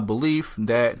around my belief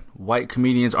that white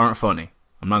comedians aren't funny.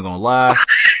 I'm not gonna lie.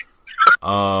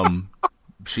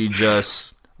 She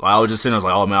just, I was just sitting there, I was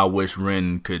like, oh man, I wish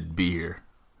Ren could be here.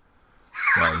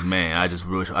 Like, man, I just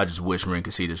wish Ren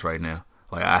could see this right now.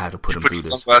 Like, I have to put him through this.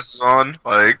 Sunglasses on,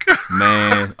 like.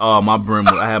 Man, oh, my brim.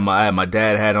 I had my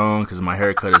dad hat on because my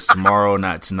haircut is tomorrow,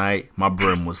 not tonight. My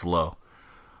brim was low.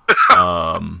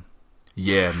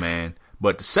 Yeah, man.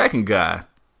 But the second guy,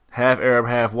 half Arab,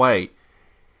 half white,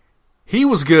 he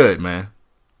was good, man.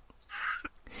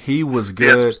 He was good.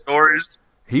 He had some stories.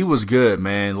 He was good,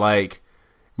 man. Like,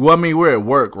 well, I mean, we're at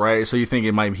work, right? So you think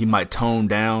he might tone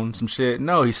down some shit?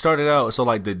 No, he started out. So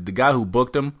like the guy who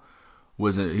booked him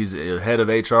he's a head of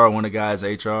HR. One of the guys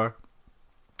HR.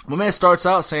 My man starts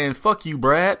out saying, "Fuck you,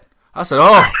 Brad." I said,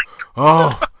 "Oh,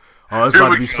 it's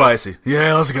about to be spicy.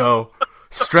 Yeah, let's go.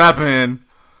 Strap in.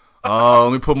 Oh,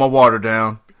 let me put my water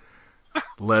down.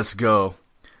 Let's go."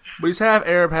 But he's half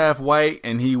Arab, half white,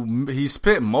 and he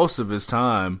spent most of his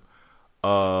time,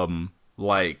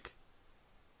 like,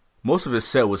 most of his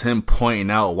set was him pointing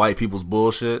out white people's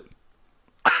bullshit,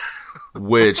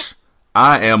 which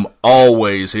I am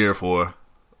always here for.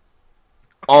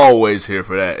 Always here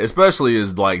for that. Especially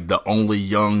as, like, the only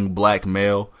young black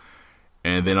male.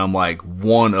 And then I'm, like,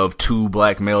 one of 2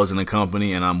 black males in the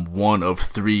company. And I'm one of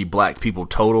 3 black people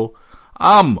total.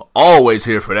 I'm always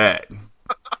here for that.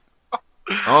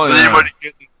 Oh, yeah.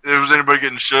 Was anybody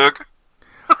getting shook?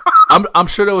 I'm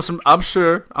sure there was some. I'm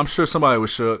sure somebody was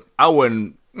shook. I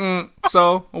wasn't.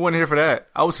 So I wasn't here for that.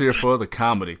 I was here for the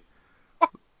comedy.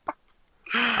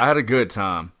 I had a good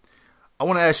time. I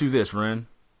want to ask you this, Ren.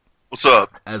 What's up?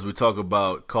 As we talk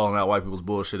about calling out white people's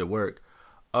bullshit at work,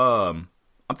 I'm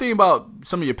thinking about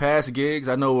some of your past gigs.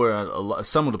 I know where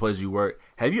some of the places you work.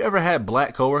 Have you ever had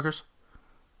black coworkers?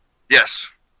 Yes.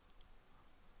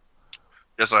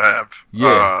 Yes, I have.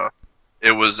 Yeah.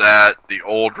 It was at the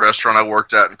old restaurant I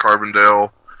worked at in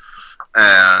Carbondale,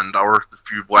 and I worked with a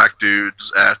few black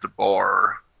dudes at the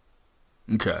bar.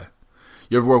 Okay.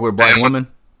 You ever work with black women?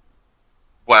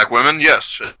 Black women,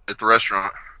 yes, at the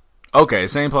restaurant. Okay,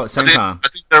 same time. I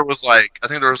think there was like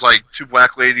 2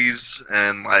 black ladies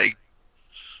and like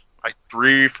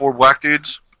 3-4 black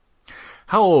dudes.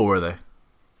 How old were they?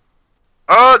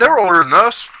 They were older than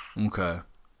us. Okay.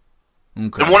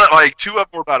 And 2 of them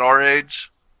were about our age.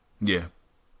 Yeah.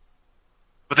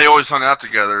 But they always hung out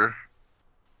together.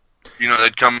 You know,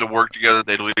 they'd come to work together,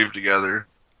 they'd leave together.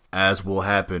 As will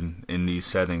happen in these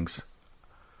settings.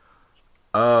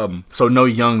 So no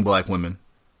young black women?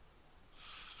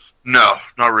 No,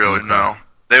 not really, okay. No.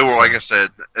 They were, like I said,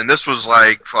 and this was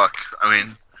like,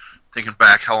 thinking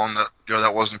back how long ago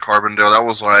that was in Carbondale, that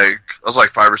was like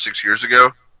 5 or 6 years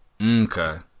ago.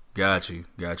 Okay. Got you.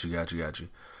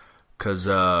 Because,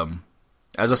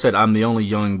 as I said, I'm the only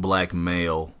young black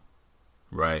male,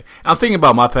 right? I'm thinking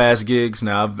about my past gigs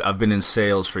now. I've been in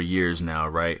sales for years now,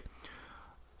 right?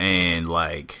 And,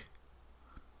 like,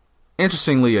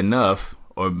 interestingly enough,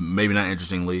 or maybe not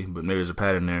interestingly, but maybe there's a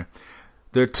pattern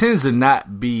there tends to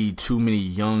not be too many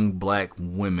young black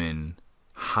women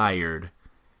hired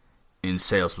in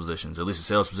sales positions, at least the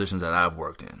sales positions that I've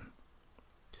worked in.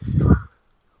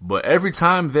 But every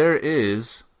time there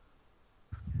is,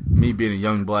 me being a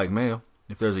young black male,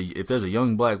 if there's a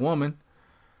young black woman,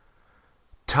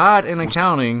 Todd in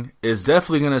accounting is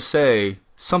definitely gonna say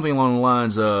something along the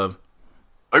lines of,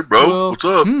 "Hey, bro, what's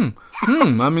up?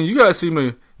 I mean, you guys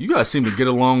You guys seem to get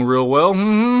along real well. Todd,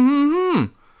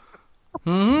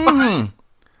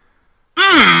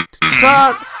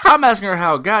 I'm asking her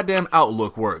how goddamn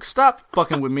Outlook works. Stop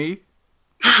fucking with me.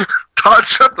 Todd,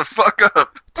 shut the fuck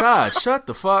up. Todd, shut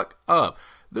the fuck up.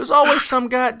 There's always some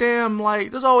goddamn,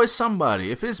 there's always somebody.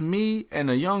 If it's me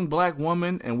and a young black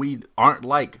woman and we aren't,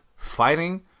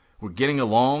 fighting, we're getting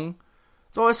along,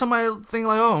 there's always somebody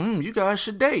thinking you guys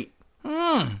should date.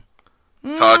 Todd,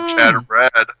 Chad, or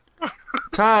Brad.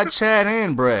 Todd, Chad,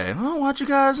 and Brad. Oh, why don't you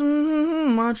guys, why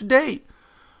don't you date?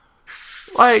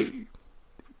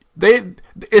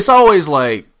 It's always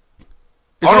like...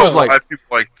 I don't know why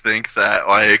people think that.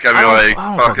 I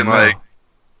fucking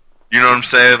you know what I'm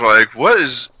saying? What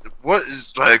is why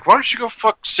don't you go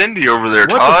fuck Cindy over there,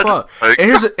 Todd? What the fuck?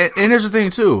 And here's the thing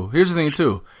too.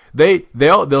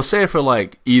 They'll say it for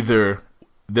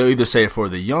they'll either say it for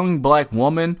the young black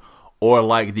woman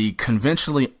or the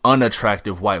conventionally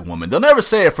unattractive white woman. They'll never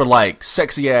say it for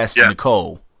sexy ass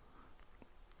Nicole.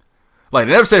 They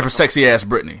never say it for sexy ass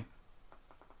Brittany.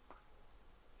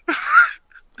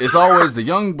 It's always the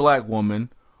young black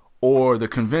woman or the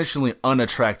conventionally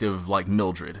unattractive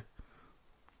Mildred.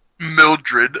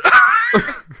 Mildred.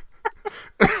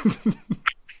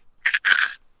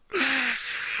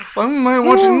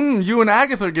 You and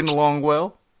Agatha are getting along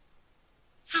well.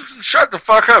 Shut the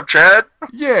fuck up, Chad.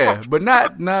 Yeah, but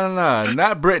not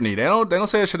Brittany. They don't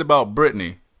say that shit about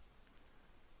Brittany.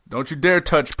 Don't you dare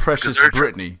touch precious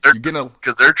Brittany.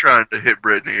 Because they're trying to hit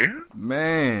Brittany.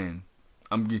 Man,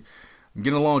 I'm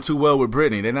getting along too well with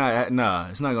Brittany. They're not. Nah,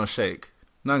 it's not gonna shake.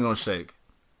 Not gonna shake.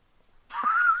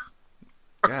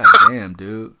 God damn,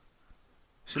 dude.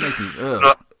 She makes me.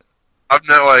 Ugh. I've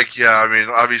never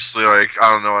obviously, I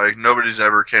don't know, nobody's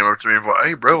ever came up to me and like,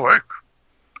 hey, bro, what's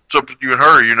up with you and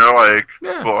her, you know,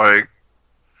 yeah. But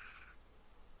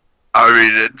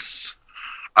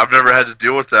I've never had to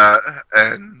deal with that,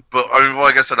 but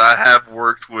like I said, I have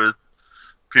worked with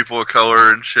people of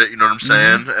color and shit, you know what I'm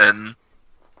saying,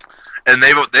 and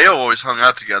they always hung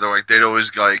out together, they'd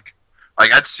always,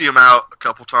 I'd see them out a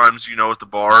couple times, you know, at the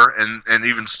bar, and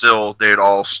even still, they'd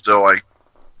all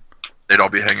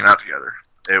be hanging out together.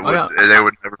 They would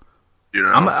never, you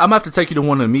know. I'm gonna have to take you to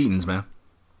one of the meetings, man.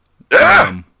 Yeah.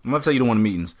 I'm gonna have to take you to one of the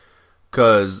meetings.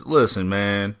 Cause, listen,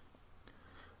 man,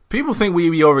 people think we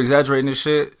be over-exaggerating this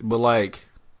shit, but,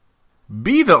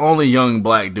 be the only young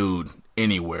black dude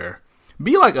anywhere.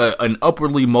 Be an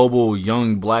upwardly mobile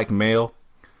young black male.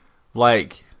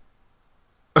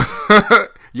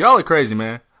 Y'all are crazy,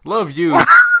 man. Love you.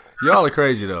 Y'all are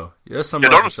crazy though. That's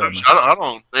something. I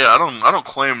don't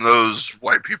claim those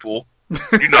white people.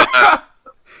 You know that.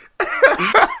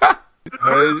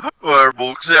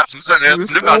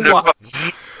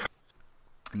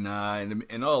 Nah,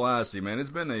 in all honesty, man, it's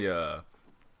been a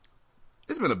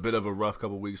bit of a rough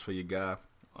couple weeks for your guy.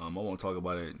 I won't talk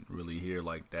about it really here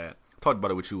like that. Talked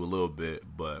about it with you a little bit,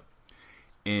 but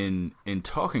in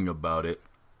talking about it,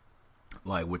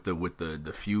 with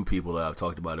the few people that I've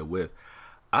talked about it with,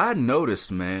 I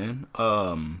noticed, man,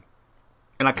 and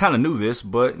I kind of knew this,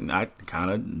 but I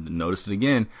kind of noticed it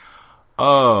again.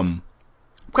 I'm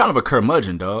kind of a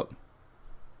curmudgeon, dog.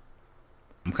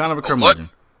 I'm kind of a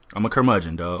curmudgeon. I'm a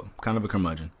curmudgeon, dog. Kind of a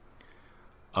curmudgeon.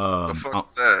 The fuck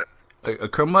is that? A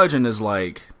curmudgeon is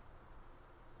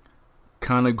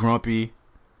kind of grumpy,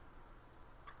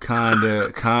 kind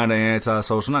of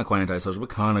antisocial. Not quite antisocial, but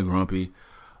kind of grumpy.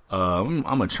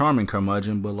 I'm a charming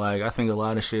curmudgeon, but I think a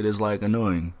lot of shit is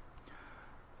annoying.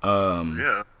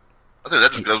 Yeah, I think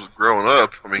that just goes with growing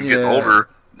up. Getting older.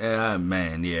 Yeah,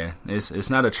 man. Yeah, it's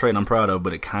not a trait I'm proud of,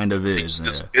 but it kind of is.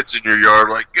 Just kids in your yard,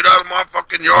 get out of my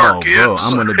fucking yard, kids. Bro,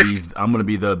 I'm gonna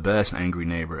be the best angry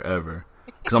neighbor ever.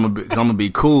 Cause I'm gonna be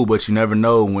cool, but you never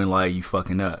know when you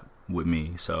fucking up with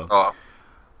me. So.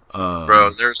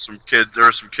 Bro, there were some kids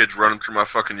running through my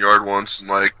fucking yard once,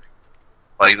 and I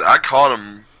caught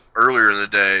them earlier in the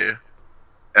day,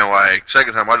 and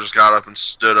second time I just got up and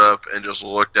stood up and just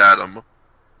looked at them.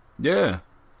 Yeah.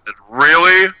 Said,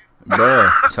 really? Bruh,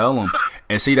 tell them.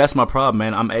 And see, that's my problem,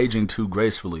 man. I'm aging too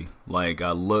gracefully. I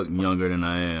look younger than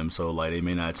I am, so they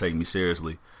may not take me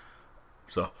seriously.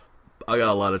 So I got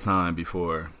a lot of time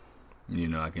before,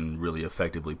 I can really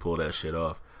effectively pull that shit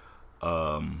off.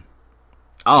 I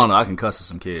don't know. I can cuss at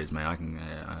some kids, man. I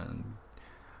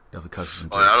definitely cuss at some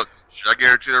kids. I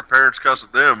guarantee their parents cuss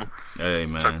at them. Hey,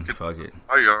 man, fuck it.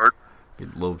 My yard.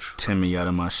 Get little Timmy out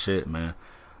of my shit, man.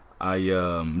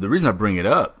 The reason I bring it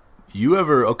up, are you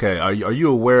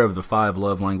aware of the 5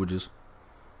 love languages?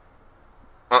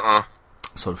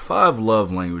 So the 5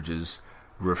 love languages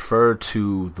refer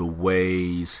to the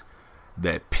ways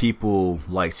that people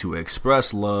like to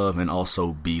express love and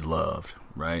also be loved,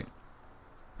 right?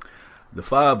 The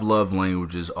 5 love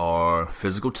languages are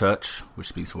physical touch, which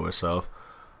speaks for itself,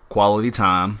 quality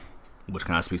time, which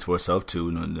kind of speaks for itself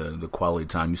too, the quality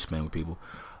time you spend with people,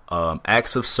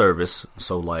 acts of service,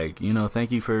 so like, thank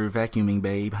you for vacuuming,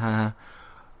 babe,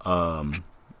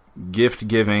 gift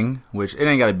giving, which it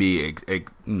ain't got to be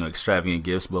extravagant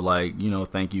gifts, but like,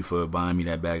 thank you for buying me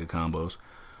that bag of combos,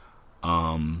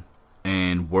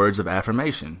 and words of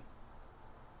affirmation,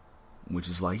 which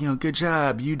is like, good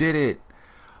job, you did it.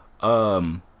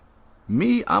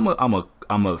 Me,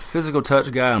 I'm a physical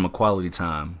touch guy. I'm a quality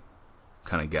time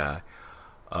kind of guy.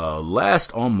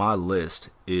 Last on my list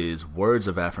is words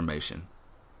of affirmation.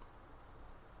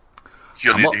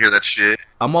 You'll need to hear that shit.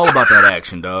 I'm all about that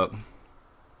action, dog.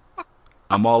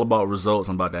 I'm all about results.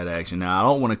 I'm about that action. Now, I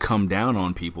don't want to come down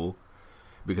on people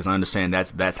because I understand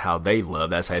that's how they love.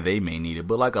 That's how they may need it.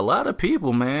 But like a lot of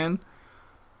people, man,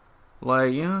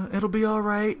 like, it'll be all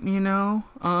right,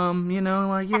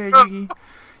 like, yeah,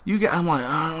 you get. I'm like,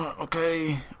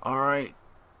 okay, all right,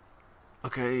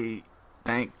 okay,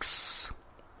 thanks.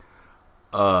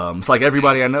 It's like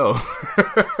everybody I know.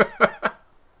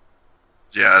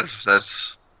 Yeah,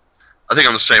 that's. I think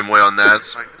I'm the same way on that.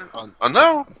 It's like, I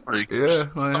know. Like, yeah,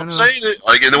 stop saying it.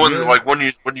 Like, and then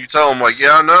when you tell them, like,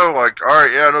 yeah, I know. Like, all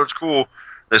right, yeah, I know it's cool.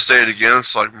 They say it again.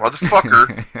 It's like,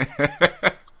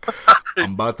 motherfucker.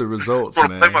 I'm about the results,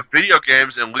 man. Play my video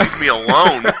games and leave me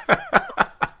alone.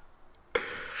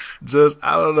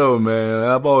 I don't know, man.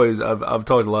 I've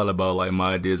talked a lot about like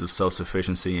my ideas of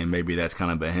self-sufficiency, and maybe that's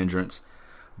kind of a hindrance.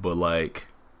 But like,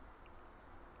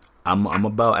 I'm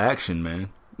about action, man.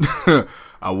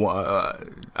 I'm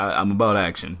about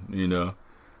action,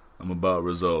 I'm about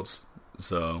results.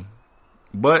 So,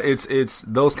 but it's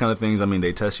those kind of things. I mean,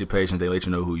 they test your patience. They let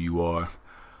you know who you are.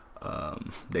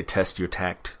 They test your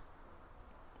tact.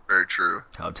 Very true.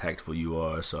 How tactful you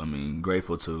are. So I mean,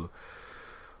 grateful to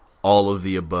all of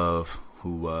the above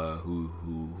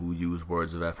who use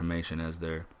words of affirmation as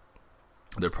their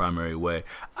primary way.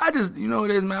 I just, what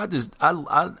it is, man. I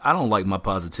don't like my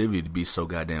positivity to be so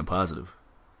goddamn positive.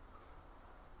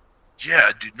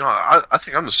 Yeah, dude. No, I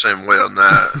think I'm the same way on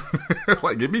that.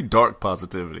 Like, give me dark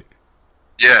positivity.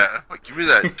 Yeah, like give me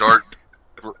that dark,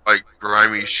 like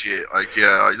grimy shit. Like,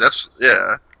 yeah, like that's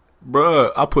yeah.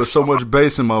 Bruh, I put so much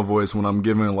bass in my voice when I'm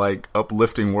giving, like,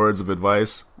 uplifting words of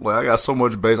advice. Like, I got so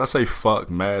much bass. I say fuck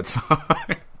mad time.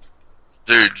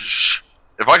 Dude, if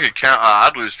I could count,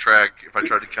 I'd lose track if I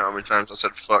tried to count how many times I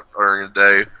said fuck during a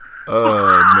day.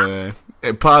 Oh, man.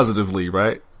 And positively,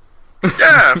 right?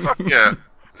 Yeah, fuck yeah.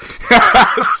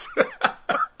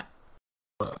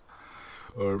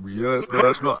 Yes,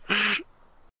 that's not.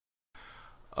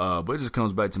 But it just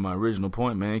comes back to my original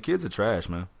point, man. Kids are trash,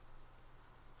 man.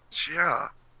 Yeah.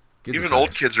 Even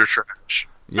old kids are trash.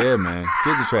 Yeah, man.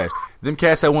 Kids are trash. Them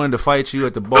cats that wanted to fight you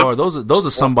at the bar, those are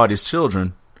somebody's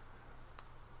children.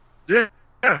 Yeah.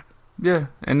 Yeah,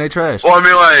 and they trash. Well, and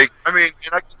I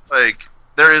guess, like,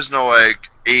 there is no, like,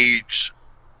 age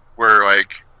where,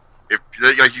 like, if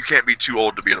like you can't be too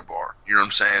old to be in a bar. You know what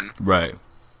I'm saying? Right.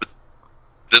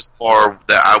 This bar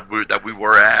that we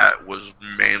were at was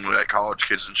mainly, like, college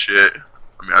kids and shit.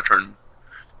 I mean, I turned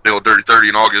big old dirty 30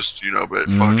 in August,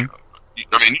 but fuck. I mean, you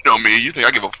know me. You think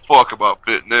I give a fuck about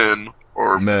fitting in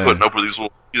or putting up with these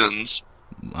little heathens?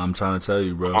 I'm trying to tell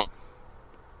you, bro.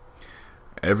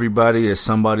 Everybody is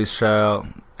somebody's child,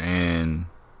 and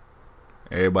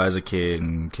everybody's a kid,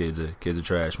 and kids are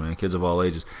trash, man. Kids of all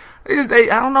ages. I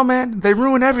don't know, man. They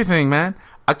ruin everything, man.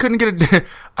 I couldn't get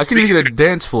a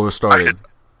dance floor started.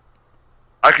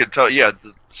 I could tell. Yeah,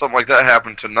 something like that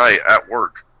happened tonight at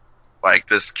work. Like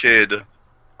this kid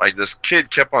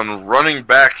kept on running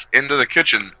back into the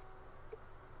kitchen.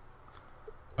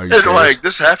 Are you serious? Like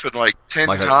this happened like 10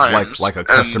 times. Like a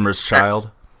customer's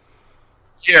child.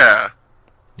 Yeah.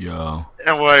 Yo.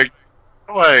 And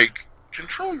like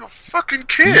control your fucking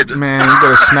kid. Man, you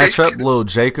better snatch up little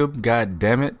Jacob. God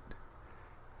damn it.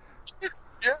 Yeah.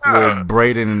 Little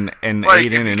Braden and like,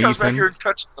 Aiden and Ethan. If he comes back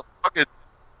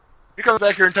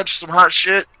here and touches some hot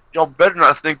shit, y'all better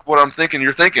not think what I'm thinking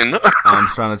you're thinking. I'm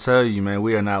trying to tell you, man,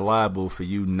 we are not liable for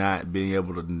you not being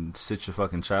able to sit your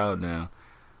fucking child down.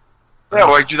 Yeah,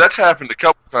 like, dude, that's happened a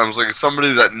couple times. Like,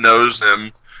 somebody that knows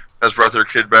them has brought their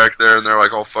kid back there, and they're,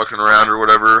 like, all fucking around or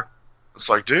whatever. It's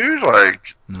like, dude,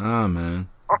 like... Nah, man.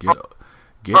 Get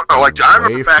like, I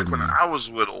remember back when me. I was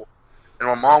little, and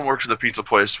my mom worked at the pizza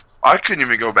place, I couldn't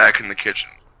even go back in the kitchen.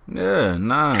 Yeah,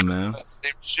 nah, man. That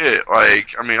same shit.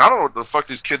 Like, I mean, I don't know what the fuck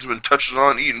these kids have been touching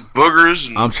on, eating boogers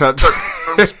and... I'm trying to...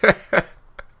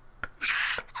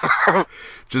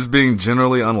 Just being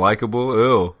generally unlikable?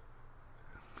 Ew.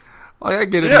 Like, I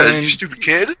get it, yeah, man. you stupid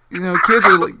kid. You know, kids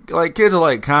are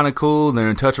like kind of cool. They're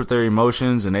in touch with their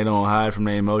emotions, and they don't hide from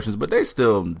their emotions. But they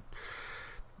still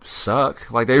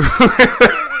suck. Like, they.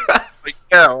 Like,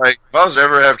 yeah, like if I was to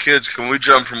ever have kids, can we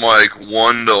jump from like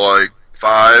 1 to like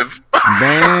 5?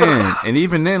 Man, and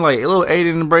even then, like little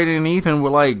Aiden and Brayden and Ethan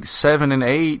were like 7 and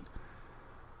 8.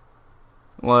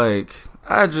 Like,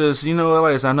 I just, you know,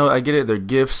 like I know I get it. They're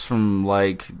gifts from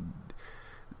like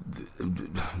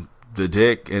the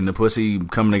dick and the pussy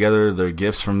coming together. They're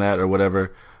gifts from that or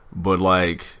whatever. But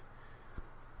like,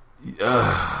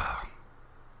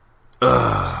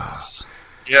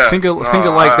 Yeah. Think of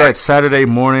like that Saturday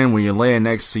morning when you're laying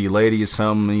next to your lady or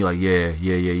something, and you're like,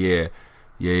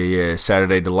 yeah,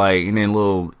 Saturday delight, and then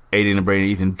little Aiden and Brayden,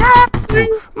 Ethan,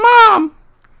 Mom,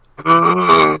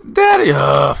 Daddy,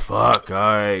 oh fuck, all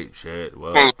right, shit.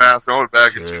 Well, go to the bathroom. I'll be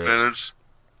back in 2 minutes.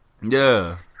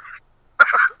 Yeah,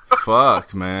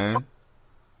 fuck, man.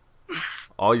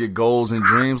 All your goals and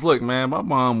dreams. Look, man, my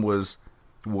mom was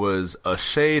a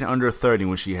shade under 30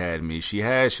 when she had me. She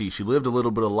lived a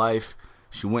little bit of life.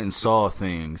 She went and saw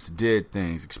things, did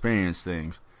things, experienced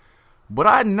things. But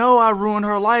I know I ruined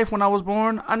her life when I was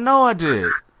born. I know I did.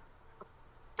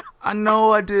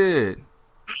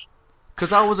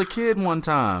 Because I was a kid one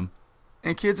time.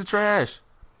 And kids are trash.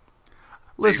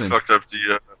 Listen. You fucked up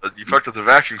the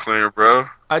vacuum cleaner, bro.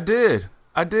 I did.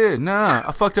 Nah.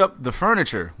 I fucked up the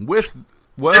furniture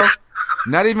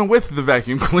not even with the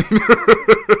vacuum cleaner.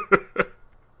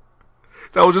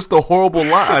 That was just a horrible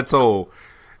lie I told.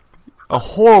 A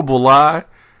horrible lie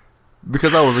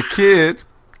because I was a kid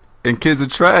and kids are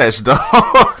trash, dog.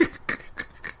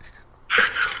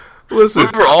 Listen,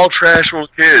 we were all trash little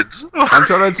kids. I'm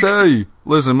trying to tell you.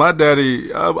 Listen, my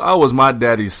daddy, I was my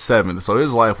daddy's 7th, so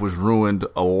his life was ruined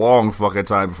a long fucking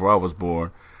time before I was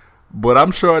born. But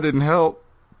I'm sure I didn't help.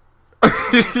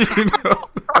 You know,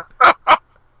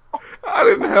 I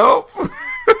didn't help.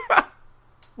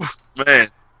 Man.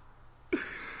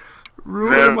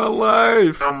 Ruined my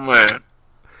life. Oh man!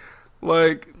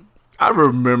 Like I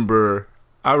remember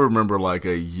like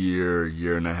a year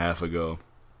and a half ago,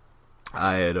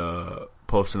 I had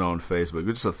posted on Facebook.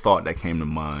 It's just a thought that came to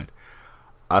mind.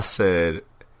 I said,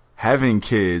 having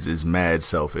kids is mad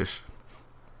selfish.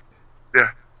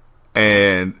 Yeah.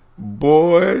 And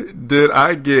boy, did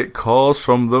I get calls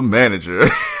from the manager.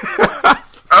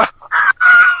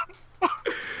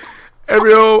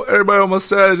 Everybody on my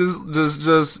side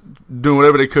just doing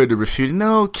whatever they could to refute it.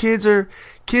 No, kids are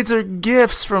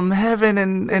gifts from heaven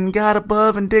and God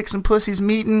above and dicks and pussies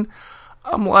meeting.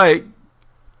 I'm like,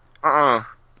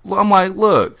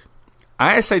 look,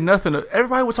 I ain't say nothing.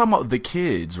 Everybody was talking about the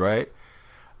kids, right?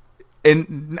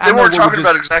 And they weren't talking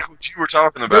about exactly what you were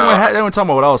talking about. They weren't talking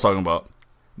about what I was talking about.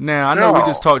 Now, I know we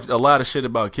just talked a lot of shit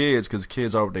about kids because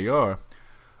kids are what they are.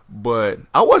 But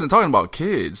I wasn't talking about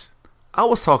kids. I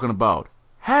was talking about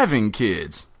having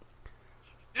kids.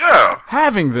 Yeah.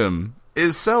 Having them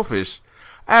is selfish.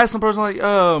 I asked some person like,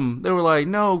 they were like,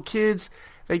 no, kids,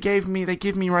 they give me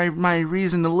my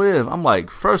reason to live. I'm like,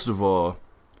 first of all,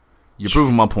 you're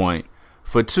proving my point.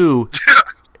 For two,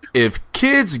 if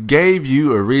kids gave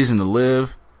you a reason to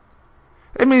live,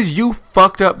 it means you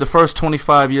fucked up the first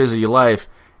 25 years of your life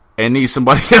and need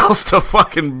somebody else to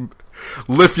fucking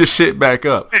lift your shit back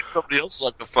up. Somebody else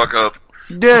like to fuck up.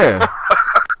 Yeah.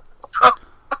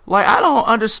 Like, I don't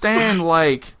understand,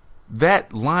 like,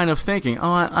 that line of thinking.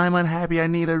 Oh, I'm unhappy. I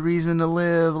need a reason to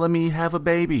live. Let me have a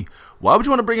baby. Why would you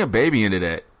want to bring a baby into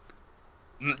that?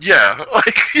 Yeah,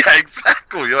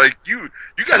 exactly. Like, you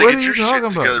gotta get your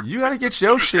shit together. You gotta get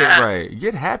your shit right.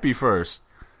 Get happy first.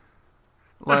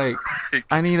 Like,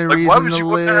 I need a reason to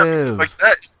live. Like,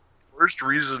 that is the worst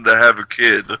reason to have a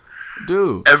kid.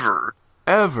 Dude. Ever.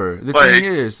 The thing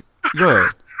is, go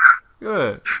ahead.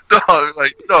 No,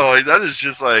 that is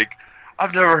just like,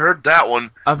 I've never heard that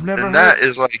one. That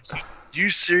is like,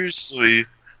 you seriously,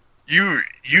 you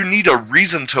need a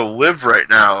reason to live right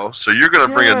now, so you're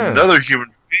gonna bring another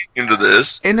human being into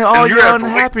this, and all your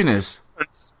unhappiness.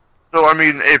 So I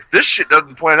mean, if this shit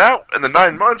doesn't plan out in the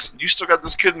 9 months, you still got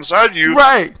this kid inside you,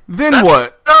 right? Then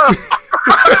what?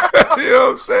 You know what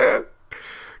I'm saying?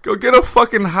 Go get a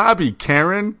fucking hobby,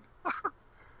 Karen.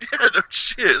 Yeah, no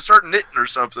shit. Start knitting or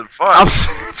something. Fun. I'm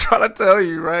trying to tell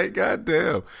you, right?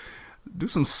 Goddamn. Do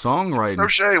some songwriting.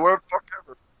 Crochet, whatever the fuck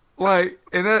ever. Like,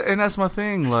 and that's my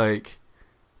thing. Like,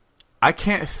 I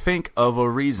can't think of a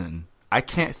reason. I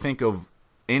can't think of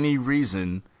any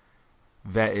reason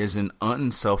that is an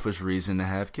unselfish reason to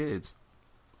have kids.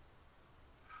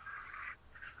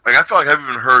 Like, I feel like I've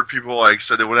even heard people, like,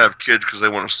 say they want to have kids because they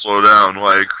want to slow down.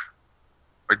 Like,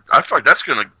 I feel like that's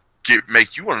going to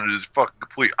make you want to do the fucking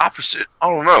complete opposite. I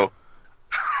don't know.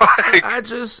 Like, I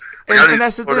just like, I need and to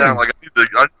that's the slow thing. down. Like, I need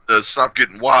to stop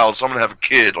getting wild, so I'm gonna have a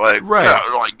kid. Like, Right. yeah,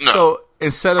 like, no. So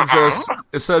instead of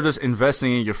just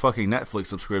investing in your fucking Netflix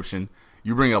subscription,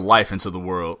 you bring a life into the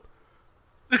world.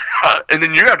 And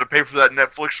then you have to pay for that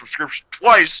Netflix subscription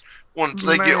twice once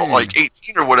they get like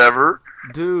 18 or whatever.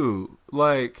 Dude,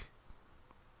 like,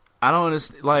 I don't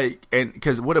understand. Like, and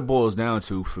because what it boils down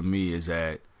to for me is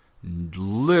that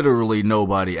literally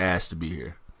nobody asked to be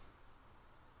here.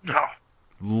 No.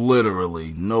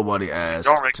 Literally nobody asked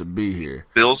to be here.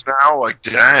 Bills now, like,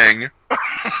 dang.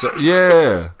 So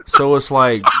yeah, so it's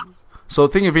like, so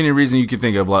think of any reason you could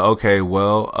think of, like, okay,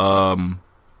 well,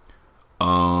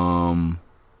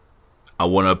 I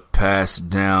want to pass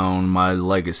down my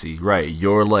legacy, right?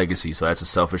 Your legacy, so that's a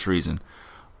selfish reason.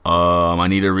 I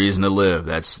need a reason to live.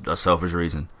 That's a selfish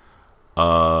reason.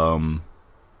 I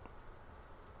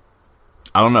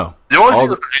don't know. The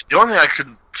only thing I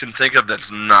can think of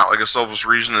that's not like a selfish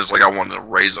reason is like I want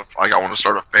to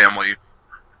start a family.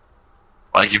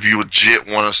 Like if you legit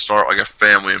want to start like a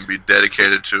family and be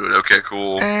dedicated to it, okay,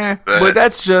 cool. But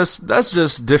that's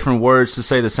just different words to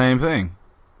say the same thing.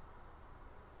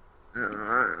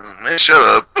 Man, shut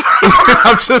up.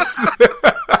 I'm just.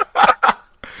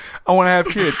 I want to have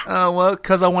kids. Well,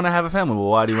 because I want to have a family. Well,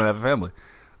 why do you want to have a family?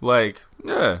 Like,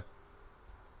 yeah.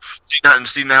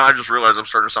 See, now I just realized I'm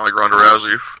starting to sound like Ronda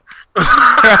Rousey.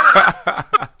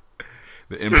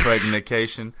 The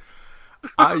impregnation.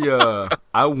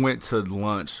 I went to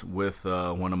lunch with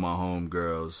one of my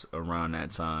homegirls around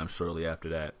that time. Shortly after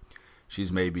that,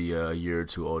 she's maybe a year or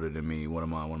two older than me. One of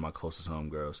my closest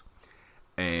homegirls,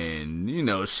 and you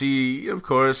know, she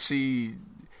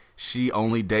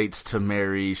only dates to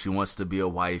marry. She wants to be a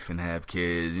wife and have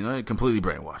kids. You know, completely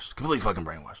brainwashed, completely fucking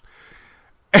brainwashed.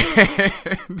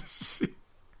 And she's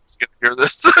gonna hear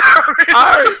this.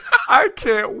 I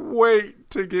can't wait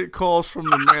to get calls from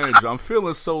the manager. I'm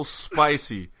feeling so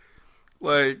spicy.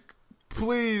 Like,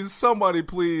 please, somebody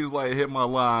please, like, hit my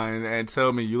line and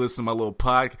tell me you listen to my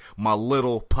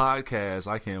little podcast.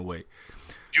 I can't wait.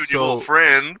 You and your little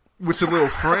friend. With your little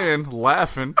friend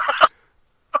laughing.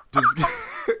 Just with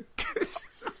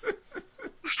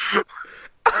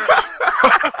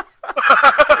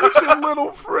your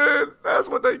little friend. That's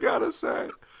what they gotta say.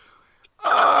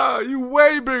 You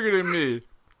way bigger than me.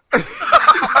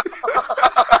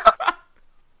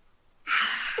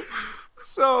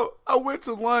 So I went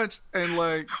to lunch and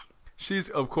like she's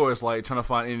of course like trying to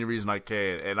find any reason I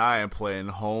can, and I am playing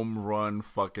home run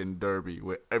fucking derby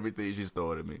with everything she's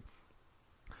throwing at me.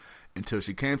 Until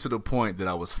she came to the point that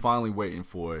I was finally waiting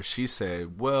for. She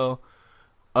said, well,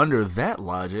 under that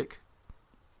logic,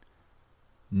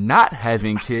 not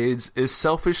having kids is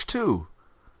selfish too.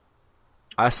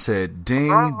 I said,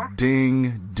 ding,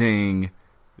 ding, ding.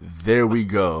 There we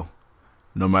go.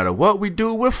 No matter what we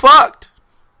do, we're fucked.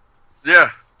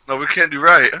 Yeah. No, we can't do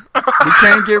right. We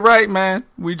can't get right, man.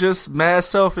 We just mad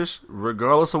selfish,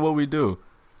 regardless of what we do.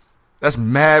 That's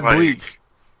mad bleak.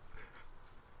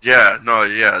 Yeah, no,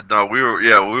 we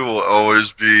will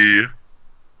always be,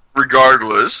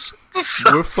 regardless.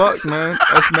 We're fucked, man.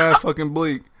 That's mad fucking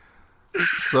bleak.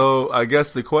 So I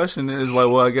guess the question is like,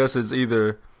 well, I guess it's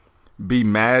either be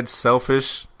mad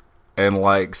selfish and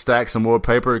like stack some more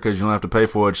paper because you don't have to pay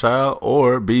for a child,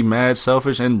 or be mad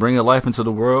selfish and bring a life into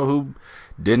the world who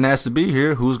didn't ask to be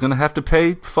here, who's gonna have to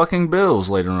pay fucking bills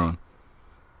later on.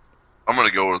 I'm gonna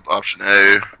go with option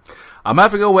A. I'm gonna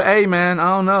have to go with A, man.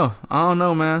 I don't know,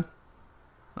 man.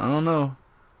 I don't know.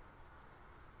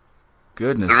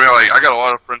 Goodness. I mean, like, I got a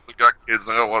lot of friends that got kids,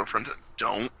 and I got a lot of friends that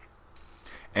don't.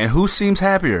 And who seems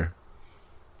happier?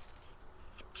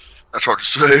 That's hard to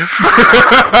say.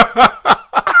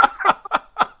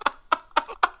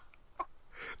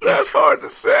 That's hard to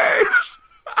say.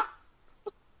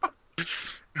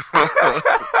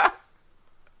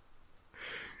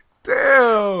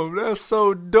 Damn, that's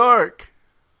so dark.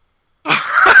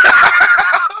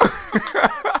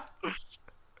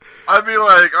 I'd be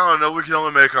like, I don't know, we can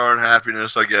only make our own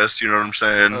happiness, I guess, you know what I'm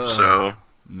saying? So,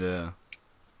 yeah.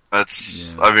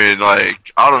 That's, yeah. I mean,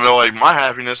 like, I don't know, like, my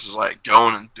happiness is, like,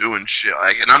 going and doing shit,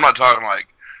 like, and I'm not talking, like,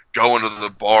 going to the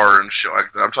bar and shit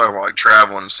like that. I'm talking about, like,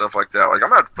 traveling and stuff like that. Like, I'm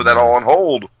going to have to put that all on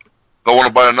hold. If I want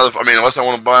to buy another, I mean, unless I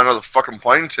want to buy another fucking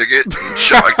plane ticket and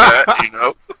shit like that, you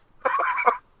know?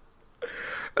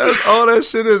 That's all that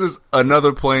shit is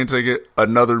another plane ticket,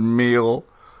 another meal,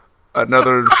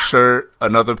 another shirt,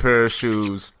 another pair of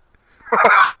shoes.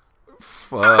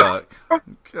 Fuck.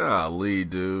 Golly,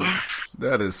 dude.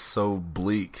 That is so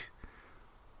bleak.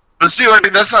 But see, like,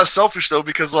 that's not selfish, though,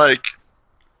 because, like,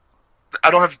 I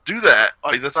don't have to do that.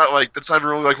 Like that's not even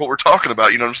really like what we're talking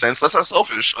about. You know what I'm saying? So that's not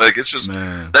selfish. Like it's just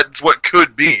that's what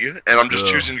could be, and I'm just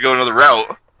choosing to go another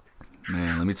route.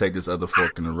 Man, let me take this other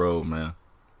fork in the road, man.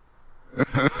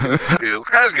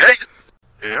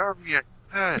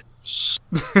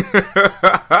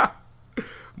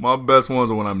 My best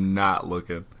ones are when I'm not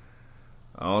looking.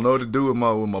 I don't know what to do with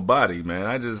my body, man.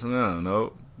 I just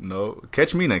no.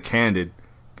 Catch me in a candid.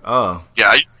 Yeah,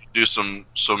 I used to do some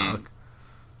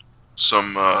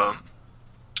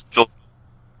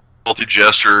filthy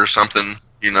gesture or something.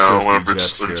 You know, whenever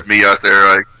it's me out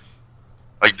there,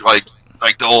 like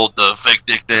the fake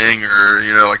dick thing, or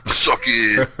you know, like suck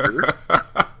it.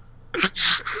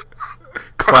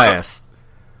 Class.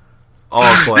 All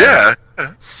class.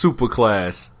 Yeah. Super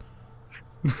class.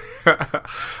 We were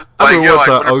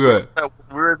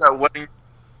at that wedding.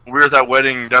 We were at that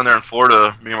wedding down there in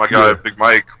Florida. Me and my guy, Big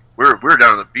Mike. We were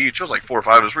down on the beach. It was like 4 or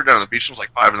 5 of us. We were down on the beach. It was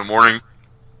like 5 in the morning.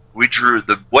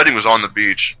 The wedding was on the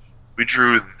beach. We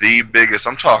drew the biggest.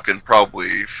 I'm talking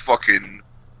probably fucking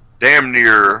damn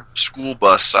near school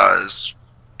bus size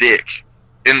dick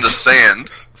in the sand.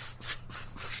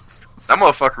 That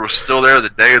motherfucker was still there the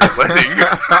day of the wedding.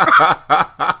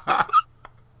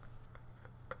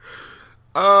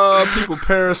 People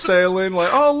parasailing like,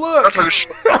 oh look.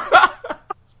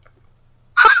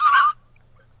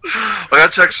 Like I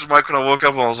texted Mike when I woke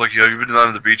up and I was like, "Yo, have you been down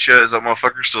to the beach yet? Is that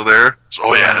motherfucker still there?" So,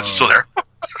 oh yeah, it's still there.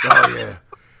 Oh yeah,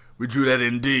 we drew that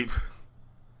in deep.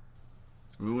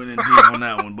 We went in deep on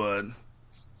that one, bud.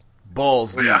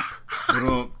 Balls deep. Yeah.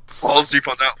 Balls deep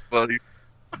on that one, buddy.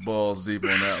 Balls deep on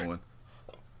that one.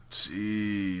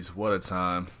 Jeez, what a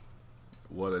time.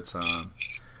 What a time.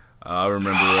 I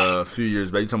remember a few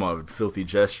years back, you talking about filthy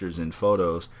gestures in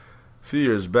photos. A few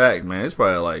years back, man, it's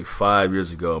probably like 5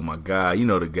 years ago, my guy, you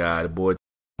know the guy, the boy,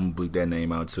 I'm gonna bleep that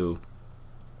name out too.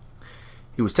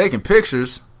 He was taking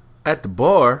pictures at the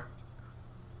bar,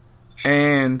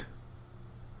 and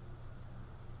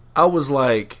I was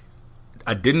like,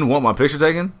 I didn't want my picture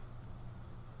taken,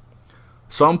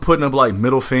 so I'm putting up like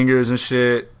middle fingers and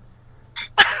shit.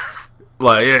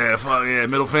 Like, yeah, fuck yeah,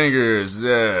 middle fingers.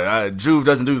 Yeah, Juve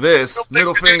doesn't do this.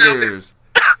 Middle fingers.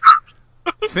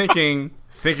 Thinking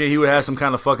he would have some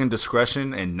kind of fucking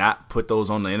discretion and not put those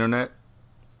on the internet.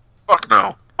 Fuck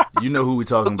no. You know who we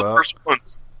talking about.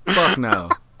 Fuck no.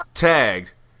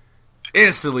 Tagged.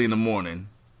 Instantly in the morning.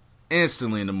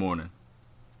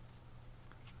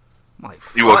 I'm like,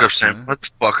 fuck, you woke up saying,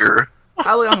 motherfucker.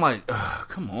 I'm like,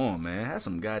 come on, man. Have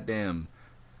some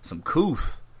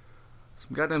couth.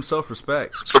 Some goddamn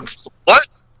self-respect. Some what?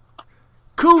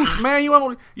 Couth, man.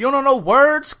 You don't know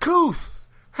words? Couth.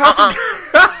 Have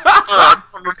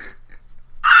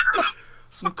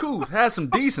some couth. Have some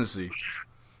decency.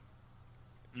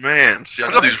 Man, see, I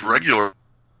know these regular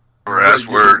ass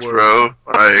words, bro.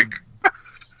 Like,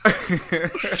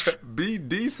 be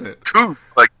decent. Couth.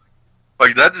 Like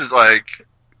that is like,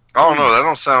 I don't know. That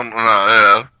don't sound.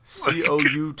 Yeah.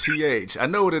 Couth. I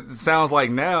know what it sounds like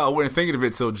now. I wasn't thinking of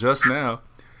it till just now.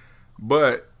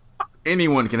 But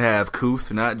anyone can have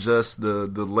couth, not just the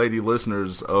lady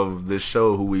listeners of this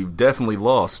show who we've definitely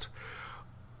lost.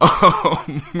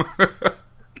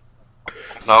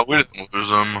 No, we didn't lose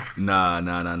them.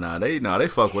 Nah. They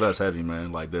fuck with us heavy,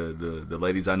 man. Like the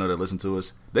ladies I know that listen to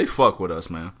us, they fuck with us,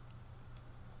 man.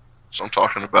 That's what I'm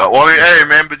talking about. Well, I mean, hey,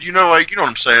 man, but you know what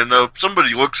I'm saying, though? If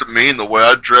somebody looks at me and the way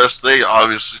I dress, they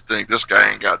obviously think this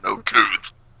guy ain't got no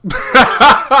couth.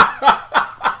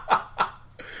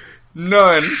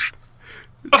 None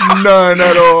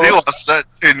at all. He lost that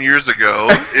 10 years ago,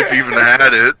 if he even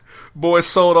had it. Boy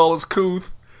sold all his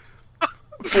couth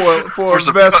for a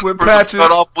vest with patches.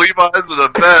 Cut off Levi's and a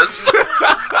vest.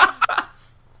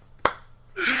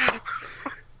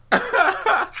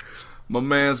 My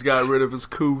man's got rid of his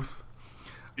couth.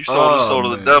 He sold his soul to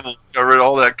the devil. Got rid of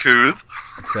all that couth.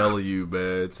 Telling you,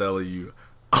 man.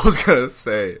 I was gonna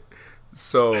say,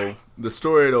 so the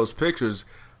story of those pictures,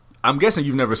 I'm guessing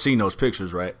you've never seen those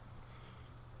pictures, right?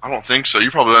 I don't think so.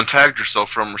 You probably untagged yourself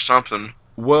from them or something.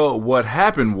 Well, what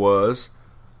happened was,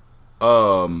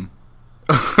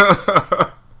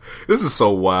 this is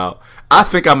so wild. I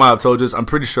think I might have told you this. I'm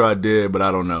pretty sure I did, but I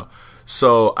don't know.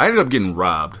 So I ended up getting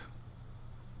robbed.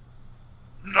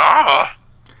 Nah.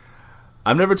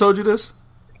 I've never told you this?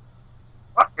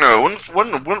 No.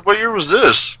 What year was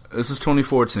this? This is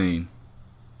 2014.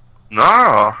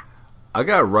 Nah. I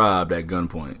got robbed at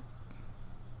gunpoint.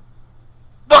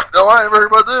 Fuck no, I ain't heard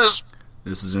about this.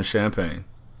 This is in Champaign.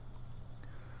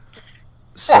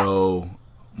 So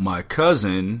my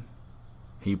cousin,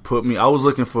 he put me. I was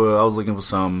looking for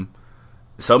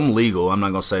something legal. I'm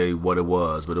not gonna say what it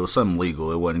was, but it was something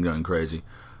legal. It wasn't nothing crazy.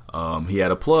 He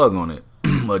had a plug on it.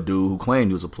 A dude who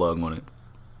claimed he was a plug on it.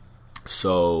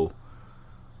 So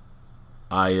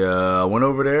I went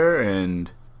over there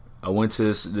and I went to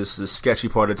this sketchy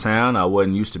part of town I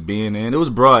wasn't used to being in. It was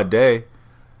broad day.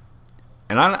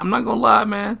 And I'm not going to lie,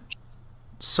 man.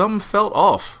 Something felt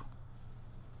off.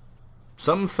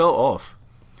 So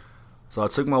I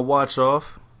took my watch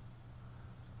off.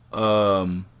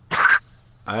 I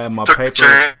had my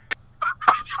paper.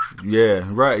 Yeah,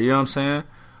 right. You know what I'm saying?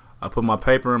 I put my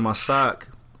paper in my sock,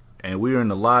 and we were in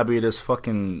the lobby of this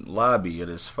fucking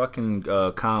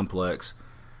complex.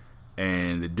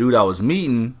 And the dude I was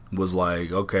meeting was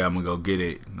like, "Okay, I'm gonna go get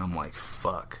it." And I'm like,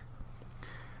 "Fuck."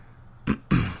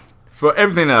 For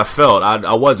everything that I felt,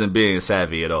 I wasn't being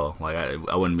savvy at all. Like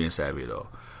I wasn't being savvy at all.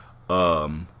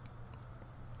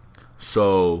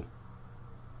 So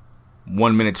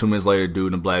 1 minute, 2 minutes later, dude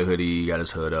in a black hoodie got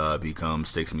his hood up. He comes,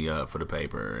 sticks me up for the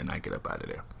paper, and I get up out of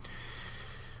there.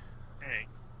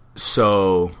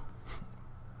 So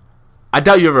I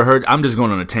doubt you ever heard. I'm just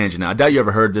going on a tangent now. I doubt you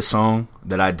ever heard this song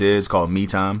that I did. It's called "Me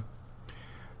Time."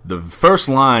 The first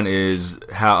line is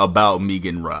how about me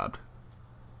getting robbed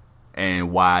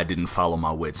and why I didn't follow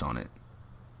my wits on it,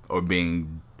 or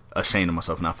being ashamed of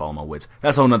myself not following my wits.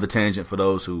 That's a whole nother tangent for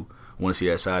those who want to see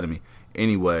that side of me.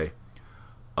 Anyway,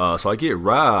 so I get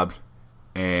robbed,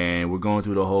 and we're going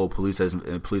through the whole police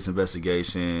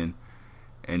investigation,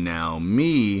 and now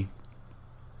me,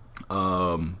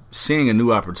 seeing a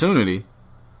new opportunity,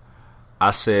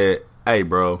 I said, "Hey,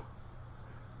 bro,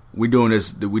 we doing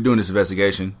this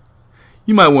investigation.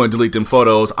 You might want to delete them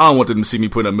photos. I don't want them to see me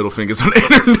putting up middle fingers on the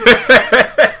internet."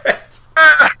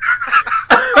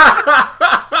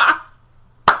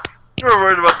 You're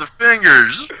worried about the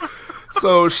fingers.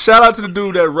 So shout out to the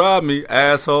dude that robbed me,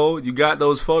 asshole. You got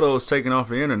those photos taken off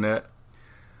the internet.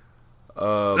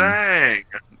 Dang.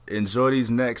 Enjoy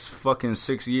these next fucking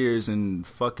 6 years in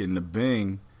fucking the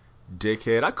Bing,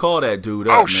 dickhead. I called that dude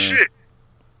up, man. Oh, shit.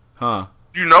 Huh?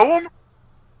 You know him?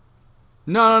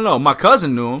 No. My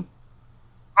cousin knew him.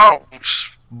 Oh.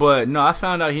 But, no, I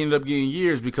found out he ended up getting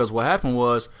years because what happened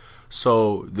was,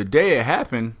 so the day it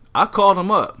happened, I called him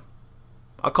up.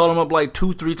 I called him up like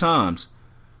 2-3 times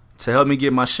to help me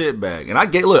get my shit back. And I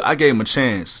gave him a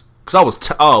chance. Because I was,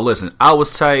 I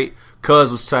was tight.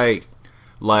 Cuz was tight.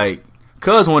 Like,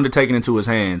 Cuz wanted to take it into his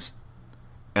hands.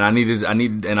 And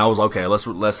and I was okay, let's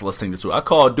think this through. I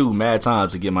called dude mad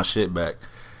times to get my shit back.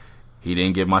 He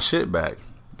didn't get my shit back.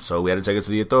 So we had to take it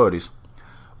to the authorities.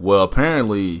 Well,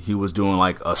 apparently he was doing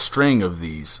like a string of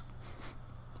these.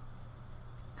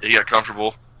 He got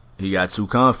comfortable. He got too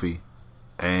comfy.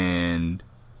 And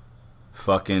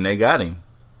fucking they got him.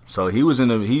 So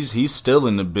he's still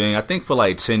in the Bing, I think for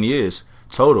like 10 years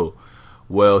total.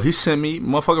 Well,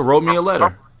 motherfucker wrote me a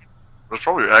letter. It was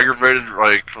probably aggravated,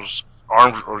 like, it was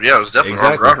armed, it was definitely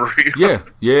armed robbery.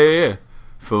 Yeah.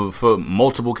 For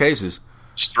multiple cases.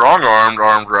 Strong armed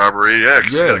robbery, yeah,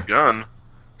 because he had a gun.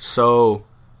 So,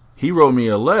 he wrote me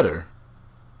a letter.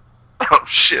 Oh,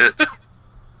 shit.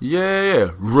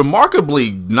 Yeah.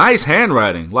 Remarkably nice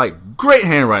handwriting. Like, great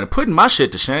handwriting. Putting my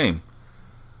shit to shame.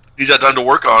 He's had time to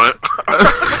work on it.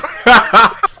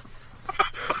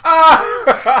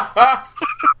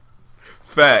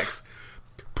 Facts.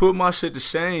 Put my shit to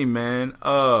shame, man.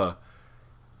 Talking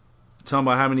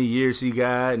about how many years he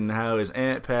got and how his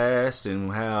aunt passed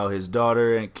and how his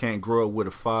daughter can't grow up with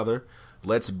a father.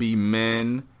 Let's be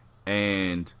men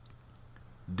and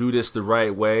do this the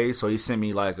right way. So he sent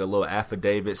me like a little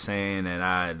affidavit saying that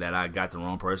I got the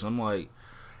wrong person. I'm like,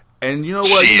 and you know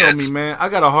what? Shit. You know me, man. I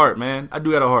got a heart, man. I do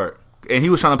got a heart. And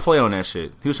he was trying to play on that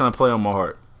shit. He was trying to play on my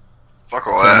heart. Fuck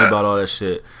all Tell that. me about all that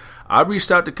shit. I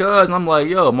reached out to Cuz and I'm like,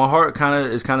 yo, my heart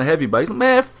is kind of heavy. But he's like,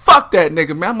 man, fuck that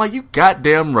nigga, man. I'm like, you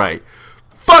goddamn right.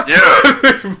 Fuck that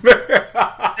nigga, man.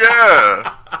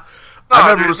 Yeah.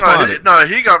 I never responded. No,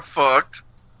 he got fucked.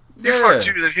 You fucked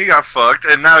you, then he got fucked,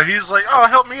 and now he's like, oh,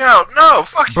 help me out. No,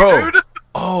 fuck you, dude.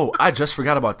 Oh, I just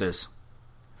forgot about this.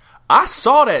 I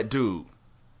saw that dude.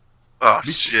 Oh,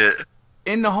 shit.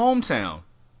 In the hometown.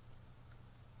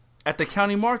 At the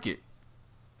county market.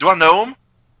 Do I know him?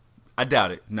 I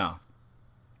doubt it, no.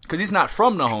 Because he's not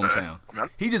from the hometown.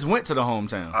 He just went to the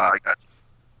hometown. I got you.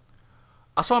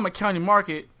 I saw him at county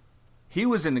market. He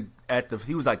was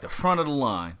he was like the front of the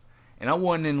line. And I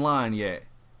wasn't in line yet.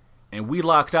 And we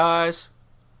locked eyes.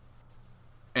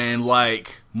 And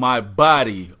like, my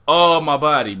body, bro. My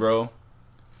body.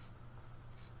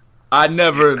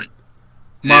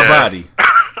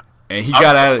 And he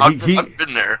got out of I've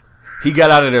been there. He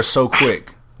got out of there so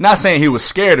quick. Not saying he was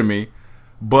scared of me,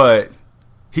 but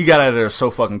he got out of there so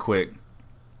fucking quick.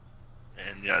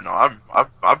 And yeah, no,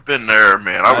 I've been there,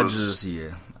 man.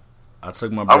 I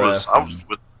took my breath.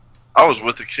 I was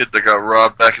with the kid that got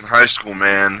robbed back in high school,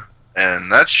 man,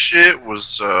 and that shit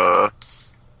was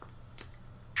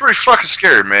pretty fucking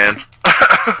scary, man.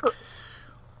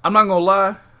 I'm not gonna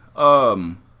lie.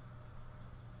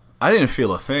 I didn't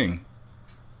feel a thing.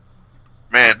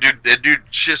 Man, dude,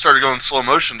 shit started going in slow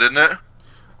motion, didn't it?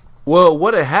 Well,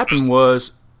 what had happened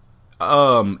was,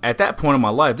 at that point in my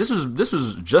life, this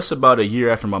was just about a year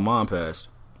after my mom passed,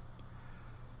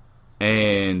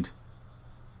 and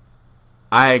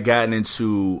I had gotten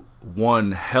into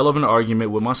one hell of an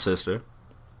argument with my sister.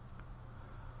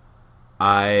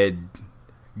 I had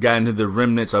gotten into the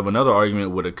remnants of another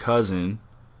argument with a cousin.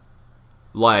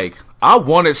 Like, I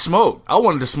wanted smoke. I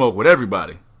wanted to smoke with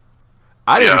everybody.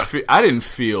 I didn't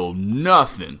feel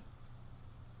nothing.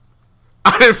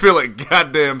 I didn't feel a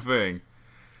goddamn thing.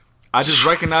 I just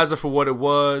recognized it for what it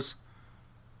was.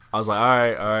 I was like,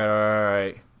 all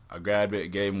right. I grabbed it,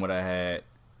 gave him what I had,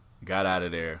 got out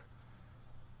of there.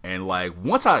 And like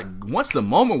once the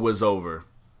moment was over,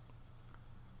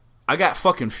 I got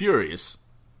fucking furious.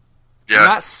 Yeah.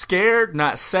 Not scared,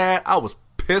 not sad. I was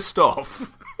pissed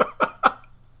off.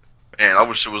 Man, I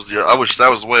wish that was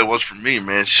the way it was for me,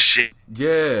 man. Shit.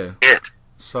 Yeah.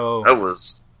 So that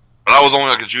was, but I was only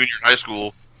like a junior in high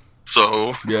school,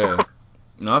 so yeah.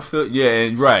 No, I feel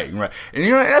and right. And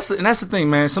you know that's the thing,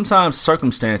 man. Sometimes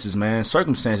circumstances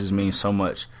mean so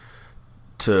much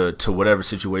to whatever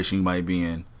situation you might be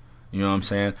in. You know what I'm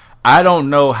saying? I don't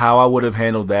know how I would have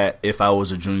handled that if I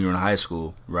was a junior in high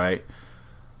school, right?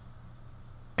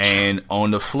 And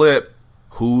on the flip,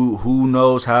 who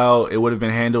knows how it would have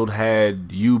been handled had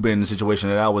you been in the situation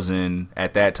that I was in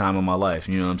at that time of my life?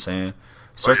 You know what I'm saying?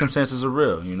 Circumstances are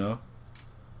real, you know.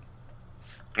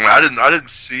 I didn't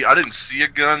see a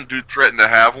gun. Dude threatened to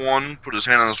have one. Put his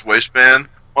hand on his waistband.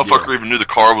 Motherfucker even knew the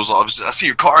car was obviously. I see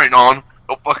your car ain't on.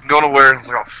 Don't fucking go nowhere. I was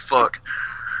like, oh fuck.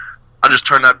 I just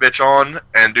turned that bitch on,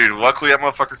 and dude, luckily that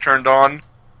motherfucker turned on, and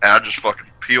I just fucking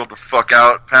peeled the fuck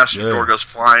out. Passenger door goes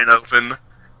flying open.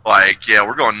 Like, yeah,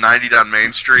 we're going 90 down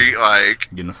Main Street. Like,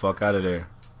 getting the fuck out of there.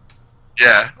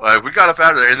 Yeah, like we got up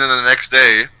out of there, and then the next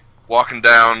day, walking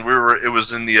down, it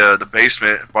was in the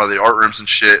basement by the art rooms and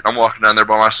shit. I'm walking down there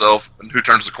by myself, and who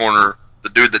turns the corner? The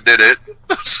dude that did it.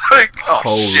 It's like, oh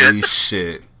holy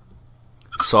shit!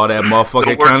 Saw that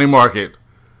motherfucker at County Market.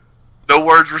 No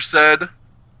words were said.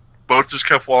 Both just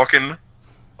kept walking,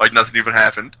 like nothing even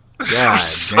happened. God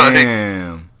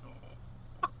damn.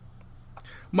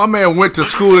 My man went to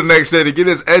school the next day to get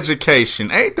his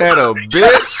education. Ain't that a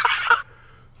bitch?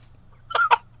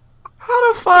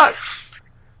 How the fuck?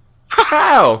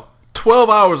 How? 12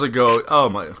 hours ago. Oh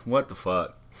my, what the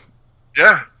fuck?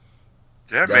 Yeah.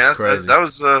 Yeah, that's man.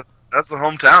 That's the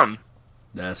hometown.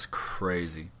 That's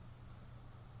crazy.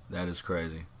 That is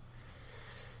crazy.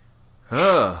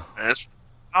 Man, it's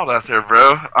out there,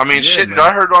 bro. I mean, shit, man.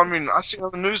 I seen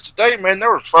on the news today, man,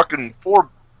 there was fucking four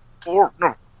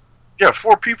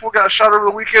people got shot over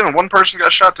the weekend, and one person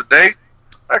got shot today.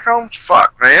 Back home,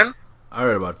 fuck, man. I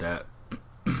heard about that.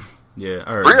 Yeah,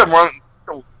 I heard.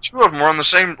 Two of them were on the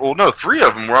same. Well, no, three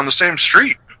of them were on the same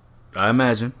street. I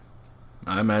imagine.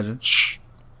 You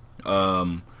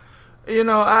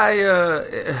know,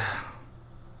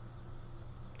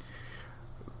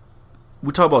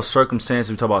 we talk about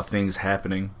circumstances. We talk about things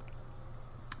happening.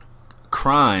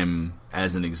 Crime,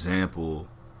 as an example.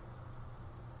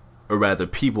 Or rather,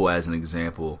 people as an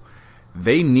example,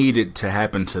 they need it to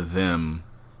happen to them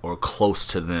or close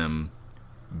to them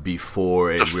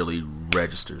before it really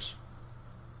registers.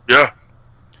 Yeah.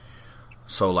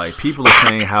 So, like, people are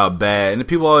saying how bad, and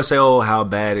people always say, oh, how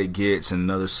bad it gets in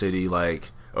another city,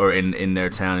 like, or in their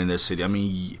town, in their city. I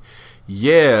mean,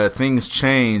 yeah, things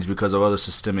change because of other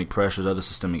systemic pressures, other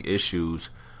systemic issues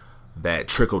that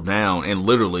trickle down, and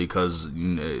literally, because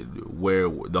where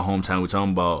the hometown we're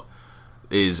talking about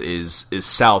is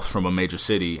south from a major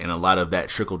city, and a lot of that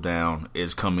trickle down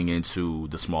is coming into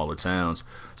the smaller towns.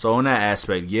 So in that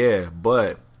aspect, yeah,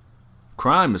 but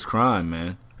crime is crime,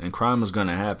 man, and crime is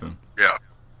gonna happen. Yeah,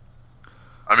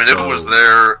 I mean, it was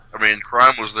there. I mean,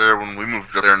 crime was there when we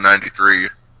moved there in '93.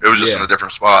 It was just in a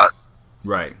different spot.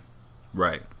 Right.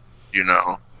 You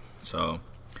know. So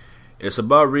it's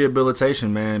about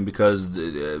rehabilitation, man, because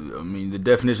the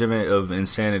definition of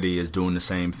insanity is doing the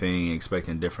same thing and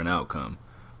expecting a different outcome.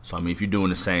 So I mean, if you're doing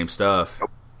the same stuff,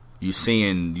 you're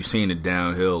seeing the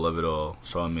downhill of it all.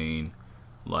 So I mean,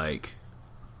 like,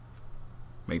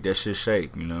 make that shit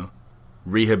shake, you know?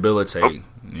 Rehabilitate,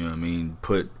 you know what I mean?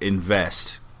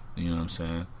 Invest, you know what I'm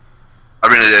saying? I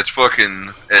mean,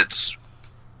 it's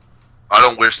I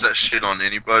don't wish that shit on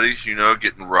anybody, you know,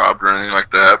 getting robbed or anything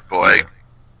like that, but like,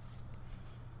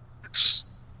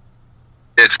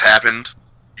 it's happened,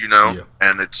 you know, Yeah.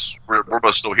 and we're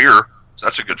both still here. So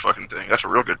that's a good fucking thing. That's a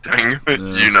real good thing,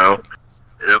 you know.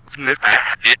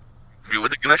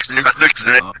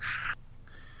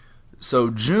 So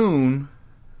June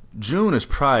is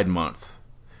Pride Month.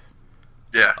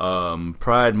 Yeah.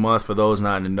 Pride Month, for those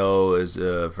not to know, is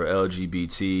for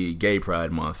LGBT, Gay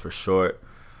Pride Month for short.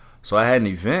 So I had an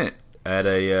event at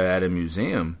a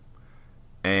museum,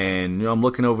 and I'm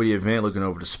looking over the event, looking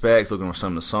over the specs, looking over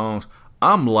some of the songs.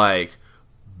 I'm like,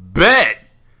 bet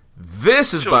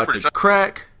this is about to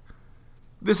crack.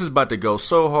 This is about to go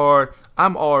so hard.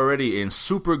 I'm already in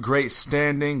super great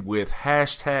standing with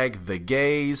hashtag the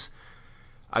gays.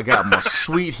 I got my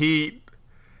sweet heat.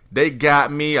 They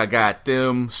got me. I got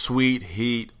them. Sweet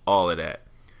heat. All of that.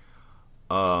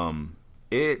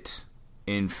 It,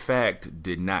 in fact,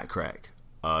 did not crack.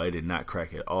 It did not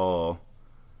crack at all.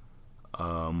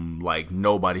 Like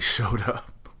nobody showed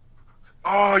up. Oh,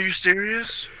 are you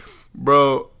serious?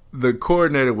 Bro, the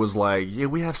coordinator was like, yeah,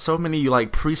 we have so many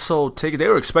like pre-sold tickets. They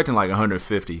were expecting like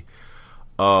 150.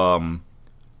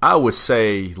 I would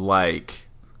say like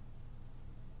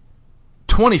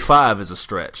 25 is a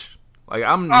stretch. Like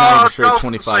I'm not even sure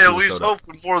 25 people at least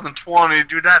hopefully more than 20,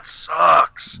 dude. That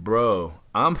sucks, bro.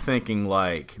 I'm thinking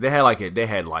like they had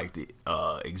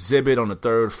the exhibit on the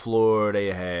 3rd floor.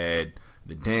 They had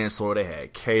the dance floor. They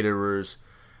had caterers.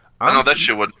 I know that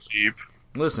shit wasn't cheap.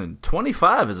 Listen,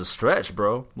 25 is a stretch,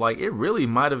 bro. Like it really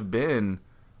might have been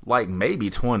like maybe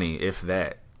 20, if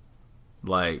that.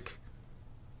 Like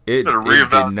it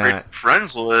did not.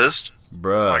 Friends list,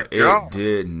 bruh. It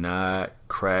did not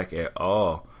crack at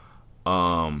all.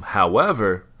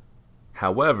 However,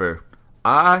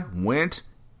 I went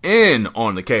in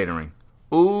on the catering.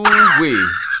 Ooh wee.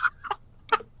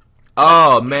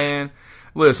 Oh man,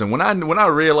 listen. When I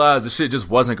realized the shit just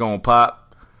wasn't gonna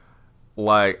pop,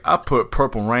 like I put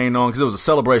Purple Rain on because it was a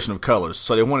celebration of colors.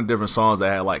 So they wanted different songs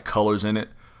that had like colors in it.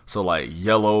 So like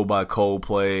Yellow by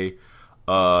Coldplay,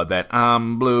 that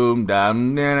I'm Blue,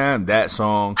 that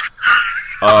song.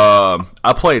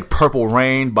 I played Purple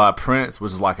Rain by Prince,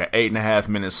 which is like an 8.5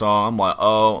 minute song. I'm like,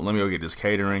 oh, let me go get this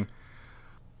catering.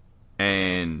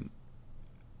 And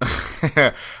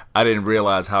I didn't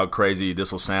realize how crazy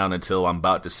this will sound until I'm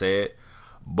about to say it.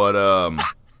 But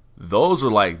those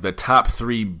are like the top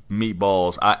 3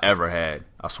 meatballs I ever had.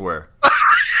 I swear.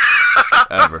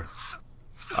 Ever.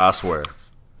 I swear.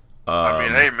 I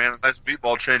mean, hey man, a nice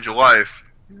meatball change your life.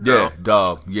 Yeah,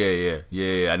 dog. Yeah.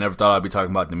 I never thought I'd be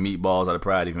talking about the meatballs at a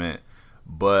Pride event,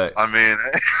 but I mean,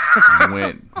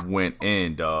 went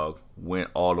in, dog. Went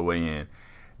all the way in.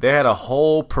 They had a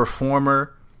whole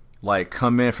performer like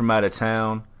come in from out of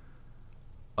town,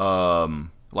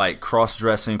 like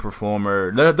cross-dressing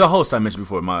performer. The host I mentioned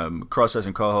before, my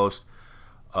cross-dressing co-host,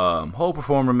 whole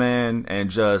performer, man, and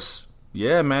just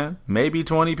man, maybe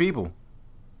 20 people.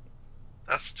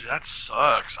 That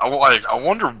sucks. I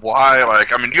wonder why.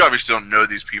 Like, I mean, you obviously don't know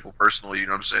these people personally. You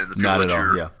know what I'm saying? The people Not at that all.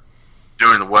 you're Yeah.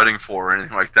 doing the wedding for or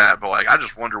anything like that. But like, I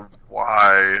just wonder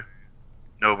why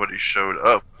nobody showed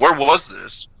up. Where was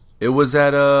this? It was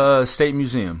at a state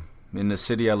museum in the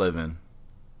city I live in.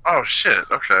 Oh shit.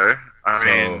 Okay. I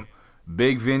mean,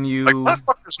 big venue. Like,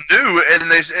 motherfuckers knew,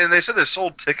 and they said they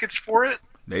sold tickets for it.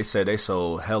 They said they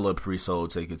sold hella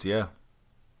pre-sold tickets. Yeah.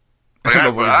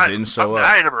 Like, didn't show up.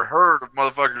 I ain't never heard of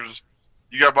motherfuckers.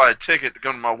 You gotta buy a ticket to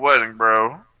come to my wedding,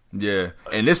 bro. Yeah,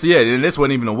 and this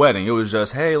wasn't even a wedding. It was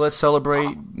just, hey, let's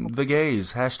celebrate the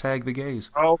gays. Hashtag the gays.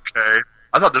 Okay,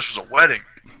 I thought this was a wedding.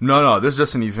 No, this is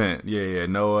just an event. Yeah,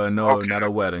 no, okay. Not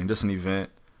a wedding, just an event.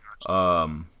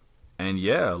 And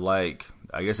yeah, like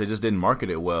I guess they just didn't market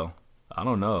it well. I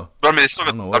don't know. But I mean, they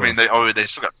still got. They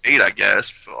still got paid, I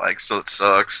guess. But like, so it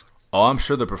sucks. Oh, I'm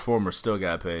sure the performer still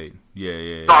got paid.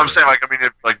 Yeah. No, I'm saying, like, I mean,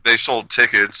 if, like, they sold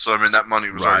tickets, so, I mean, that money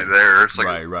was already there. It's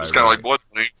like, it's kind of like blood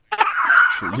money.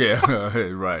 Yeah,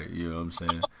 right. You know what I'm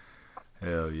saying?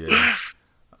 Hell yeah.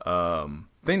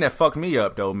 Thing that fucked me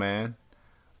up, though, man.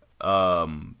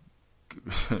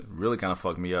 Really kind of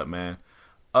fucked me up, man.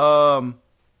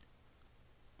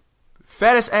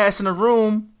 Fattest ass in the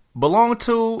room belonged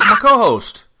to my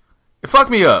co-host. It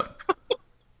fucked me up.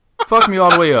 Fucked me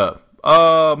all the way up. He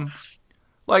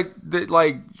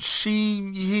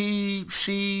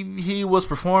was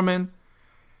performing,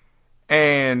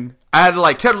 and I had to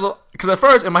like catch, because at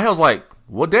first in my head I was like,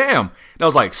 well, damn. And I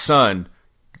was like, son,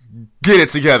 get it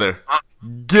together.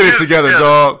 Get it together,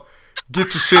 dog.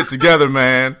 Get your shit together,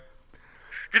 man.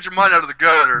 Get your mind out of the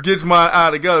gutter. Get your mind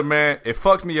out of the gutter, man. It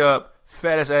fucked me up.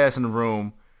 Fattest ass in the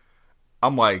room.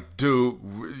 I'm like,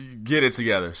 dude, get it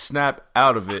together. Snap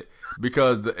out of it.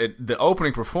 Because the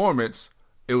opening performance,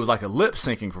 it was like a lip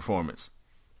syncing performance.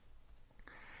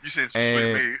 You said some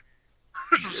And sweet meat.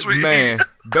 Some sweet man, meat.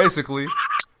 basically,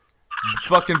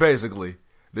 fucking basically,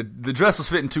 the dress was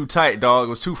fitting too tight, dog. It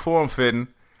was too form fitting,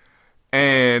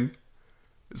 and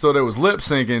so there was lip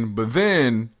syncing. But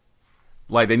then,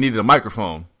 like, they needed a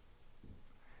microphone,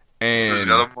 and Just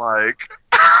got a mic.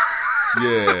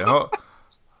 yeah,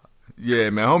 yeah,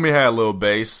 man. Homie had a little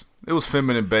bass. It was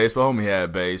feminine bass, but homie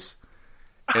had bass.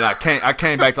 And I came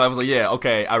back to, I was like, yeah,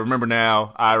 okay, I remember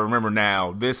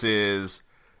now. This is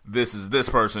this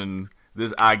person.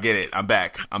 I get it. I'm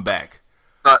back.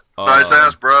 Nice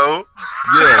ass, bro.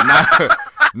 Yeah,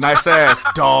 nice ass,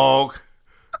 dog.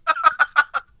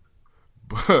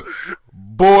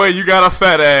 Boy, you got a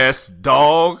fat ass,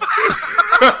 dog.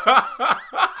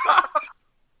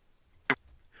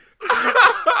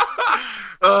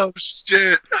 Oh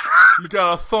shit! You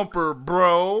got a thumper,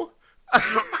 bro.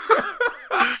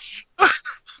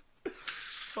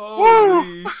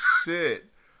 Holy shit.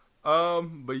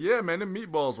 But yeah, man, the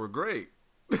meatballs were great.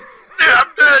 Yeah, I'm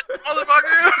dead,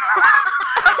 motherfucker.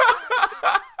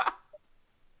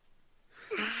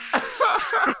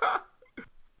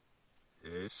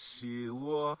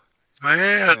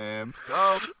 Man.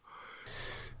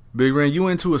 Big Rain, you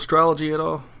into astrology at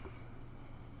all?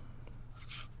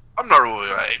 I'm not really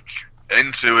like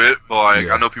into it, but like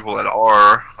Yeah. I know people that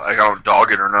are. Like I don't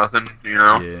dog it or nothing, you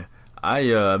know. Yeah.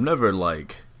 I've never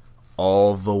like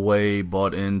all the way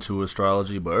bought into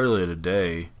astrology, but earlier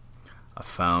today I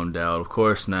found out, of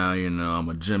course now, I'm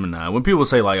a Gemini. When people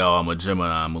say like, oh, I'm a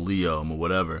Gemini, I'm a Leo, I'm a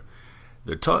whatever,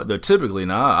 they're typically,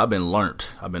 now I've been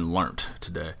learnt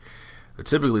today. They're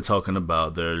typically talking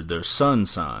about their sun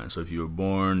sign. So if you were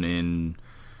born in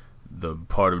the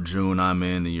part of June I'm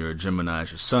in, and you're a Gemini,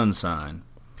 it's your sun sign.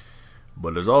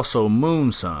 But there's also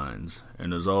moon signs,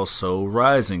 and there's also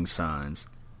rising signs.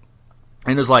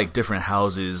 And there's like different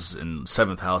houses, and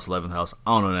 7th house, 11th house.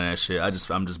 I don't know that shit.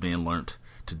 I'm just being learnt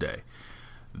today.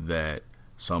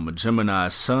 So I'm a Gemini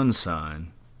sun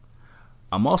sign.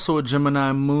 I'm also a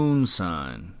Gemini moon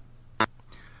sign.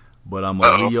 But I'm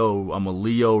a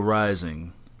Leo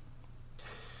rising.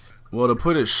 Well, to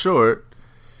put it short,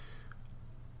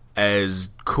 as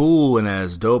cool and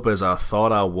as dope as I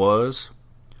thought I was,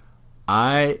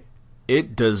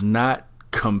 it does not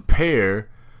compare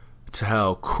to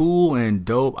how cool and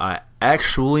dope I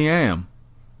actually am.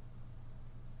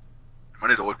 I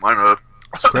need to look mine up.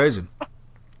 It's crazy.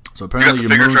 So You got apparently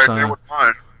the your figures moon right there sign. with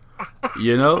mine.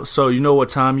 So you know what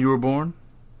time you were born?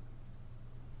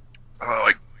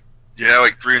 Like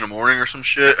 3 in the morning or some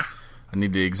shit. I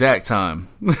need the exact time.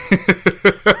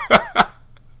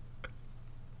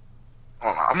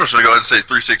 I'm just gonna go ahead and say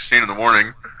 3:16 in the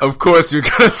morning. Of course you're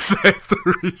gonna say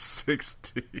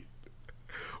 360.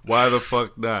 Why the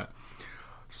fuck not?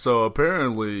 So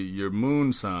apparently your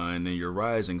moon sign and your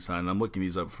rising sign, I'm looking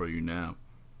these up for you now,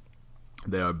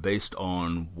 they are based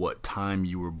on what time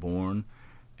you were born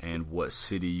and what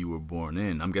city you were born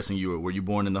in. I'm guessing were you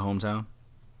born in the hometown?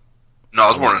 No, I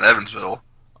was born in Evansville.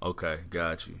 Okay,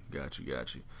 got you.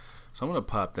 So I'm gonna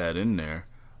pop that in there.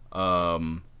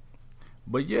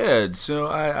 But yeah, so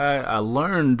I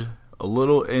learned a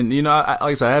little, and like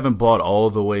I said, I haven't bought all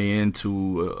the way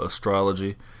into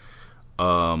astrology,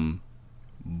 but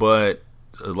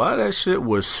a lot of that shit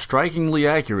was strikingly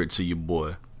accurate to you,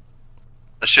 boy.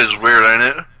 That shit is weird,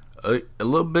 ain't it? A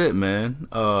little bit, man.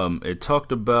 It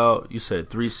talked about, you said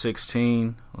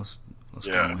 316. Let's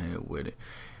go ahead with it.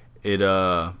 It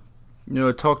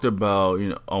it talked about,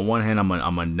 on one hand,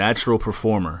 I'm a natural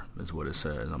performer, is what it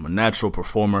says. I'm a natural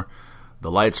performer.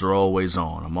 The lights are always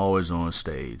on. I'm always on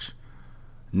stage.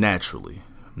 Naturally.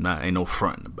 Ain't no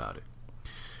fronting about it.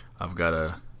 I've got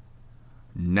a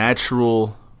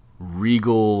natural,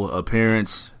 regal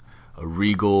appearance. A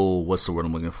regal, what's the word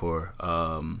I'm looking for?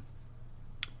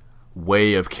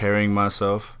 Way of carrying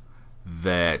myself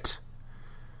that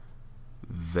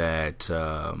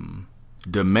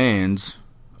demands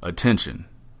attention,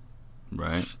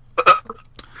 right?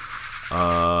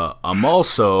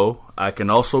 I can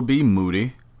also be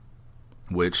moody,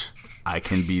 which I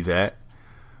can be that.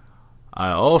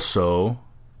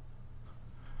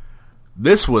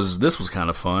 This was kind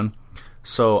of fun.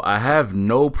 So I have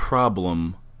no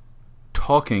problem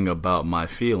talking about my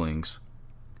feelings,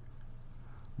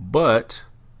 but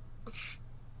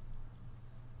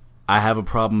I have a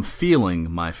problem feeling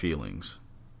my feelings,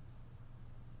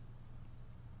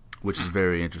 which is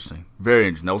very interesting. Very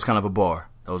interesting. That was kind of a bar.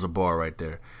 That was a bar right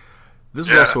there. This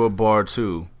is also a bar,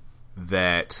 too,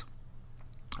 that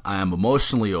I am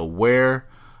emotionally aware,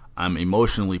 I'm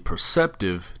emotionally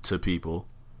perceptive to people,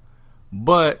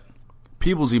 but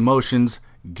people's emotions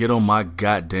get on my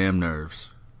goddamn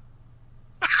nerves.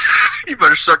 You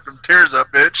better suck them tears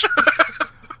up, bitch.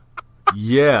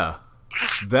 Yeah,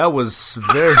 that was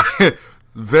very,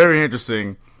 very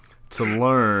interesting to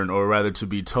learn, or rather to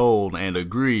be told and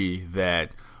agree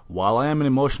that while I am an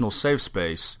emotional safe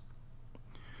space,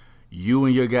 you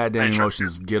and your goddamn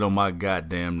emotions get on my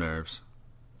goddamn nerves.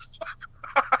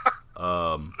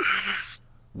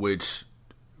 Which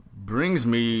brings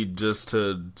me just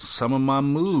to some of my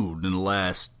mood in the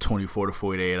last 24 to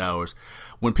 48 hours.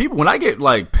 When I get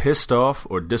like pissed off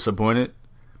or disappointed,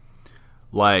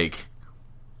 like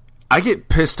I get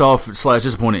pissed off /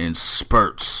 disappointed in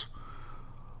spurts.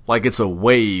 Like it's a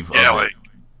wave. Yeah, of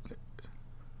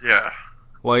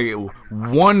like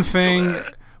one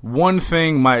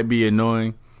thing might be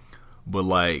annoying, but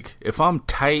like if I'm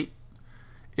tight,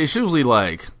 it's usually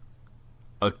like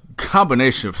a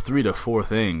combination of 3 to 4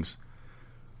 things.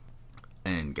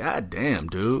 And goddamn,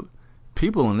 dude,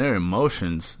 people and their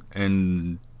emotions,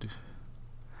 and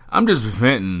I'm just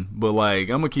venting, but like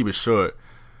I'm gonna keep it short.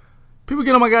 People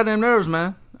get on my goddamn nerves,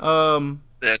 man.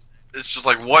 It's just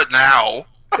like, what now?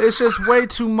 It's just way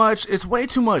too much. It's way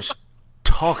too much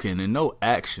talking and no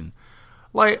action.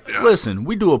 Like, listen,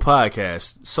 we do a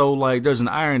podcast, so like there's an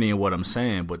irony in what I'm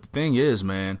saying, but the thing is,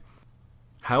 man,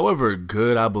 however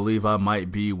good I believe I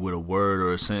might be with a word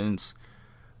or a sentence,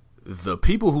 the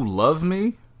people who love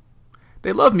me,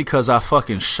 they love me because I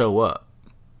fucking show up.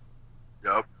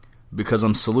 Yep. Because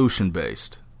I'm solution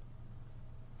based.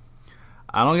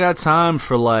 I don't got time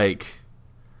for like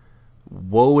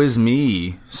woe is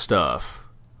me stuff.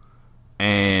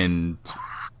 And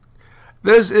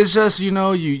it's just, you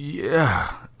know,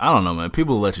 I don't know, man.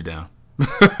 People let you down.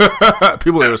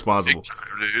 People are irresponsible.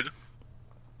 Dude.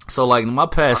 So like my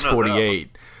past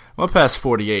 48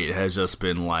 has just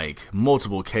been like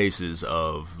multiple cases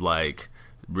of like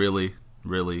really.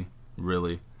 Yeah,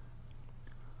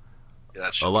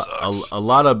 that shit sucks. A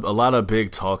lot of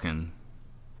big talking,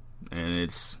 and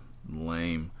it's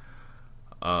lame.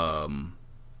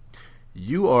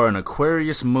 You are an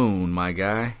Aquarius moon, my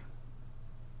guy.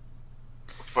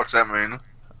 What the fuck's that mean?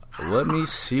 Let me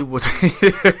see what.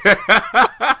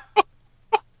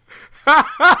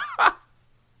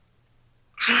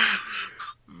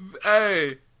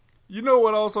 Hey, you know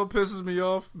what also pisses me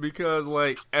off? Because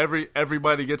like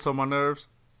everybody gets on my nerves.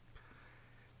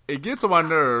 It gets on my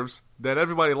nerves that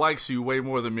everybody likes you way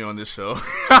more than me on this show.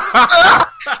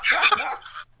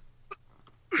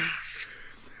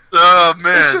 Oh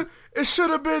man, it should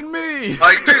have been me.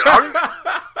 Like, dude,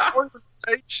 I don't even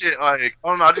say shit. Like, I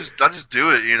don't know. I just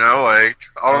do it. You know, like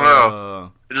I don't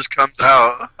know. It just comes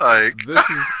out. Like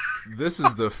this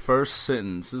is the first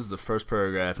sentence. This is the first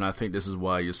paragraph, and I think this is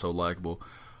why you're so likable.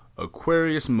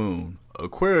 Aquarius moon.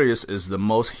 Aquarius is the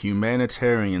most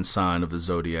humanitarian sign of the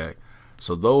zodiac.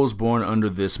 So those born under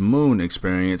this moon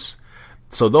experience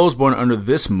their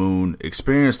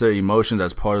emotions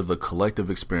as part of the collective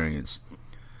experience.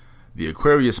 The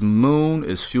Aquarius moon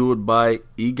is fueled by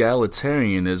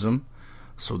egalitarianism,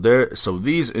 so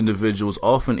these individuals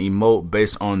often emote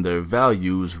based on their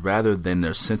values rather than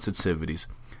their sensitivities.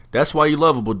 That's why you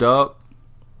lovable, dog.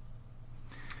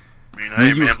 I mean,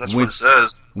 hey, man, that's what it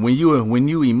says. When you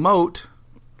emote,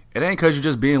 it ain't because you're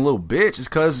just being a little bitch. It's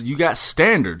because you got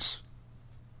standards.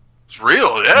 It's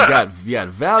real, yeah. You got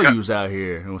values out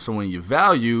here, and so when your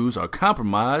values are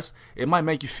compromised, it might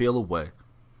make you feel a way.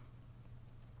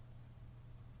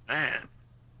 Man.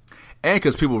 And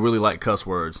because people really like cuss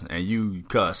words, and you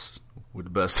cuss with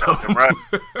the best of them. Right.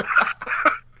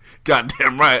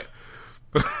 Goddamn right.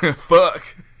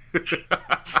 Fuck.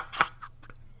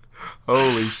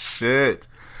 Holy shit.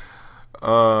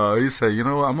 He said, you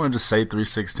know what, I'm going to just say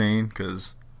 316,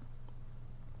 because.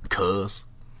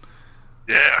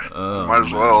 Yeah, might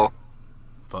as well.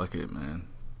 Fuck it, man.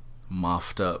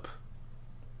 Moffed up.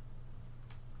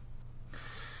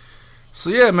 So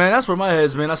yeah, man, that's where my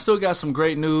head's been. I still got some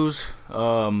great news,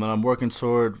 and I'm working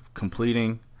toward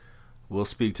completing. We'll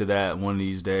speak to that one of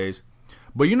these days.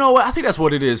 But you know what? I think that's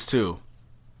what it is too.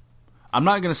 I'm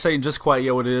not gonna say just quite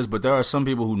yet what it is, but there are some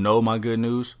people who know my good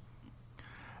news,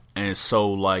 and so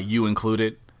like you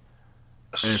included,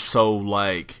 and so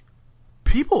like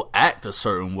people act a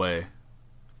certain way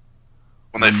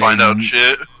when they find out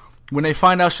shit. When they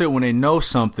find out shit, when they know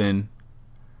something,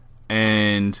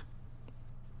 and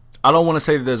I don't want to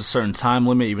say that there's a certain time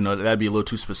limit, even though that'd be a little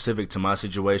too specific to my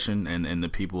situation and the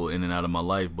people in and out of my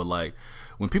life. But like,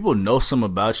 when people know something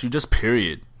about you, just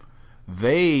period,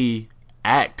 they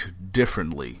act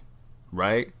differently,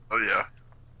 right? Oh yeah.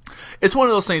 It's one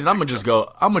of those things. I'm gonna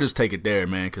just take it there,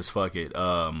 man. Cause fuck it.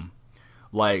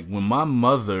 Like when my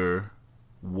mother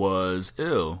was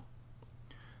ill,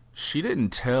 she didn't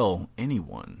tell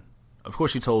anyone, Of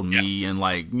course, she told me and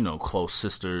like, you know, close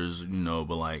sisters, you know,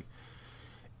 but like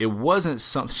it wasn't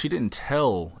something she didn't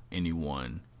tell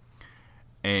anyone.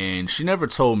 And she never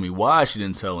told me why she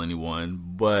didn't tell anyone,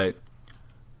 but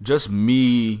just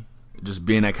me just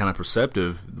being that kind of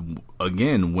perceptive,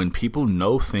 again, when people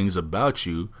know things about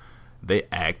you, they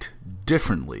act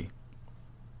differently.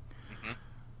 Mm-hmm.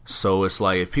 So it's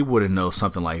like if people were to know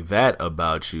something like that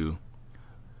about you,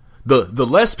 the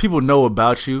less people know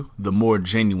about you, the more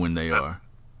genuine they are.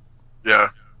 Yeah.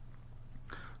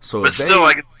 So but still,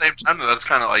 like at the same time, that's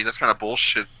kind of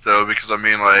bullshit, though. Because I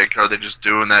mean, like, are they just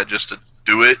doing that just to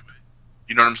do it?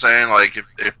 You know what I'm saying? Like, if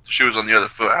the shoe was on the other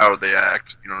foot, how would they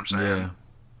act? You know what I'm saying? Yeah.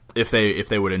 If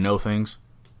they were to know things.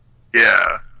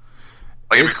 Yeah.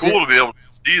 Like it'd be cool to be able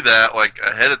to see that like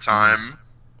ahead of time,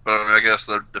 but I mean, I guess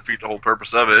that defeat the whole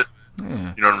purpose of it.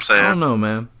 Yeah. You know what I'm saying? I don't know,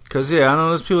 man. Because, I know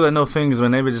there's people that know things,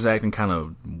 but they've been just acting kind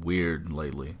of weird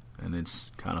lately. And it's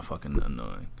kind of fucking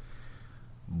annoying.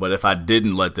 But if I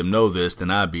didn't let them know this, then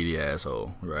I'd be the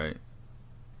asshole, right?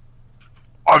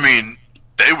 I mean,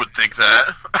 they would think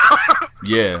that.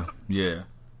 Yeah.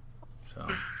 So,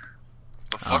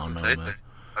 the fuck would they think?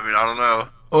 I mean, I don't know.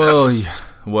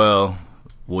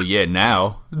 Well, yeah,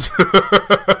 now.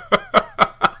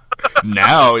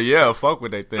 Now, yeah, fuck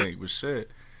what they think, but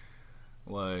shit.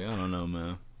 Like, I don't know,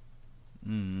 man.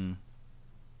 Mm-hmm.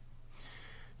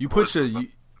 You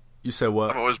said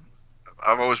what?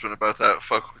 I've always been about that.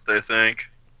 Fuck what they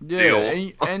think. Yeah,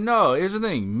 and no, here's the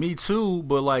thing. Me too,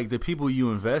 but like the people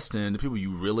you invest in, the people you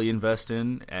really invest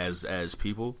in as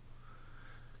people,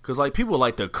 because like people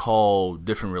like to call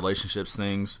different relationships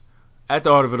things. At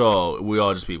the heart of it all, we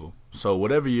all just people. So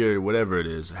whatever it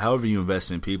is, however you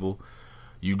invest in people,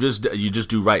 you just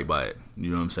do right by it. You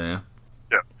know what I'm saying?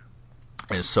 Yeah.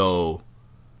 And so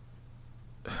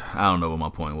I don't know what my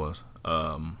point was,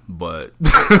 but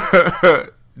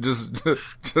just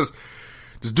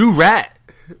do rat.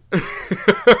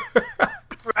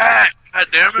 Rat, God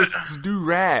damn it! Just do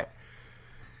rat.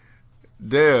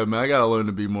 Damn, man, I gotta learn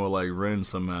to be more like Ren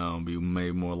somehow and be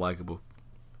made more likable.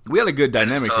 We had a good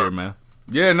dynamic here, man.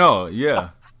 Yeah.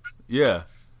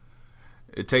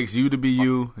 It takes you to be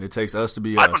you. It takes us to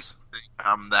be us. I don't think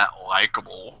I'm that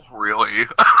likable, really.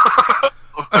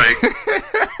 Like,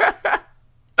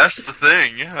 that's the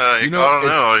thing. Yeah, I don't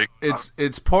know.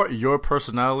 It's part your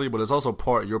personality, but it's also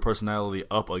part your personality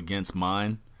up against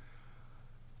mine.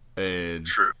 And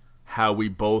true. How we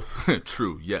both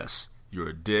true. Yes, you're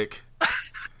a dick.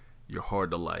 You're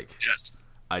hard to like. Yes.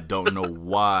 I don't know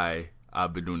why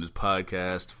I've been doing this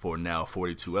podcast for now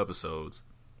 42 episodes.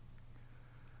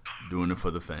 Doing it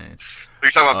for the fans. Are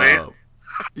you talking about me?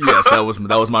 Yes,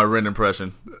 that was my Ren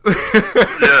impression.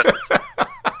 Yes.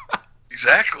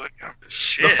 Exactly.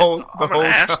 Shit. The whole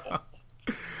asshole.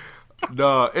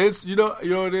 No, it's you know what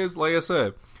it is. Like I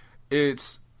said,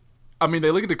 it's. I mean,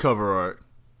 they look at the cover art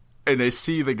and they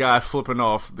see the guy flipping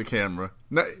off the camera.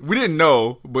 We didn't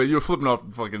know, but you're flipping off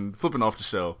the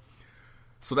show.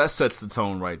 So that sets the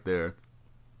tone right there.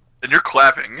 And you're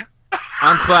clapping.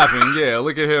 I'm clapping. Yeah,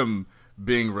 look at him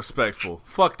being respectful.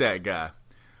 Fuck that guy.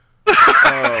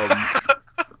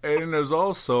 And there's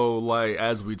also, like,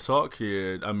 as we talk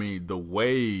here, I mean, the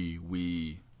way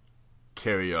we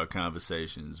carry our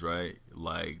conversations, right?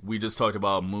 Like, we just talked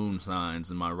about moon signs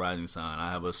and my rising sign.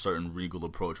 I have a certain regal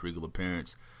approach, regal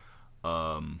appearance.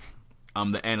 I'm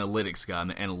the analytics guy. I'm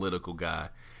the analytical guy.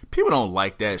 People don't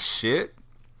like that shit.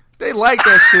 They like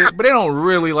that shit, but they don't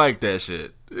really like that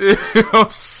shit. You know what I'm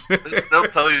saying? They'll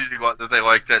tell you that they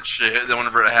like that shit. Then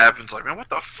whenever it happens, like, man, what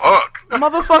the fuck?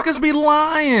 Motherfuckers be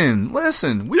lying.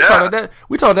 Listen, we talked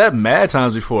that mad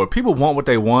times before. People want what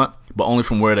they want, but only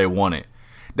from where they want it.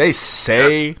 They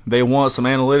say they want some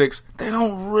analytics. They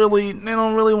don't really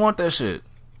want that shit.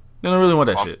 They don't really want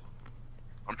that shit.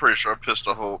 I'm pretty sure I pissed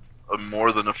off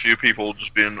more than a few people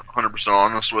just being 100%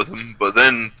 honest with him. But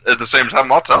then at the same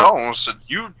time, I'll tell them, I said,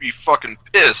 you'd be fucking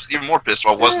pissed, even more pissed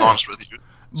if I wasn't honest with you.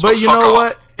 So but you know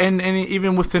what? And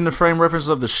even within the frame reference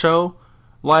of the show,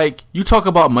 like, you talk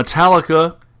about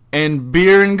Metallica and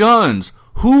beer and guns.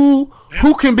 Who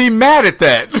can be mad at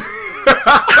that?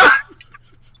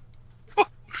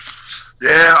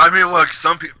 Yeah, I mean, look,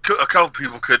 a couple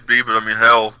people could be, but I mean,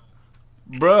 hell,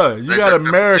 bruh, you got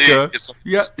America.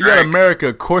 You got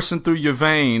America coursing through your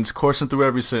veins, coursing through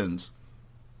every sentence.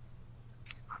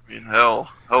 I mean, hell,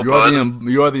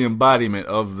 you are the embodiment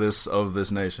of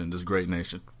this nation, this great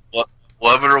nation.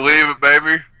 Love it or leave it,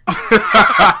 baby.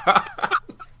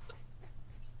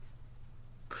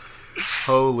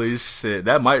 Holy shit,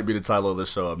 that might be the title of the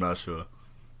show. I'm not sure.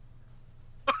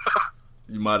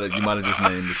 You might have just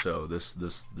named the show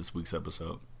this week's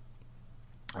episode.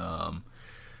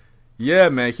 Yeah,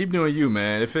 man, keep doing you,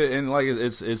 man. If it and like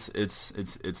it's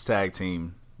tag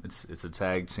team. It's a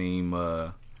tag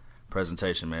team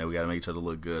presentation, man. We gotta make each other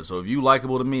look good. So if you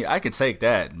likable to me, I can take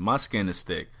that. My skin is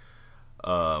thick.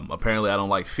 Apparently, I don't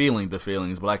like feeling the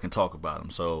feelings, but I can talk about them.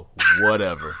 So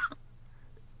whatever.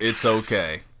 It's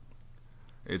okay.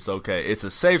 It's okay. It's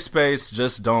a safe space.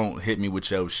 Just don't hit me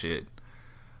with your shit.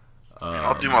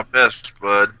 I'll do my best,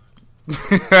 bud.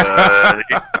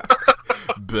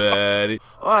 Buddy.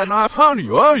 Oh, no, I found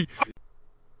you.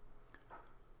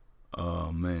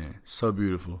 Oh, man. So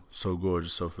beautiful. So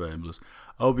gorgeous. So fabulous.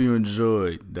 I hope you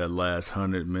enjoyed that last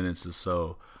 100 minutes or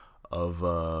so of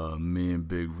me and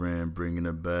Big Ren bringing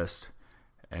the best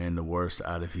and the worst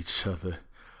out of each other.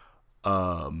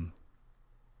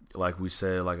 Like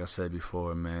I said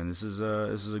before, man, this is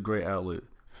a great outlet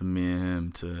for me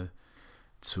and him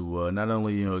to not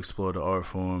only explore the art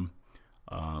form,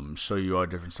 show you our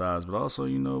different sides, but also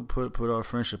put our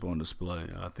friendship on display.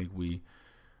 I think we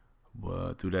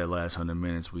through that last 100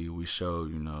 minutes we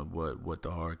showed what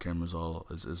the hard camera is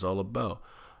all about.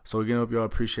 So again, hope y'all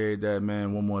appreciate that,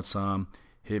 man. One more time,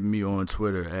 hit me on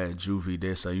Twitter at Juvie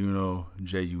Desayuno,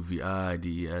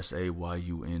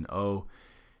 JUVIDESAYUNO.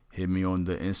 Hit me on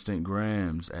the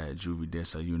Instagrams at Juvie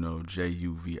Desayuno,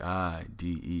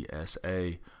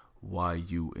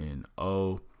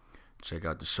 JUVIDESAYUNO. Check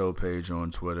out the show page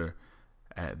on Twitter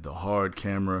at The Hard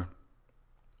Camera.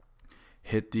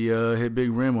 Hit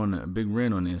Big Ren on the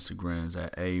Instagrams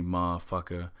at A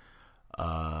Motherfucker.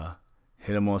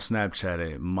 Hit him on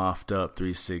Snapchat at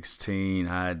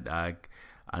MoffedUp316.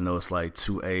 I know it's like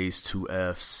 2 A's, 2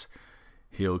 F's.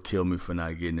 He'll kill me for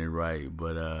not getting it right,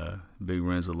 but Big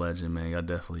Ren's a legend, man. Y'all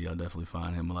definitely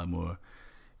find him a lot more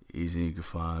easy than you can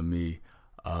find me.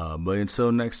 But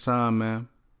until next time, man.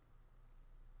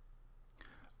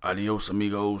 Adios,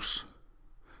 amigos.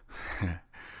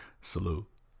 Salute.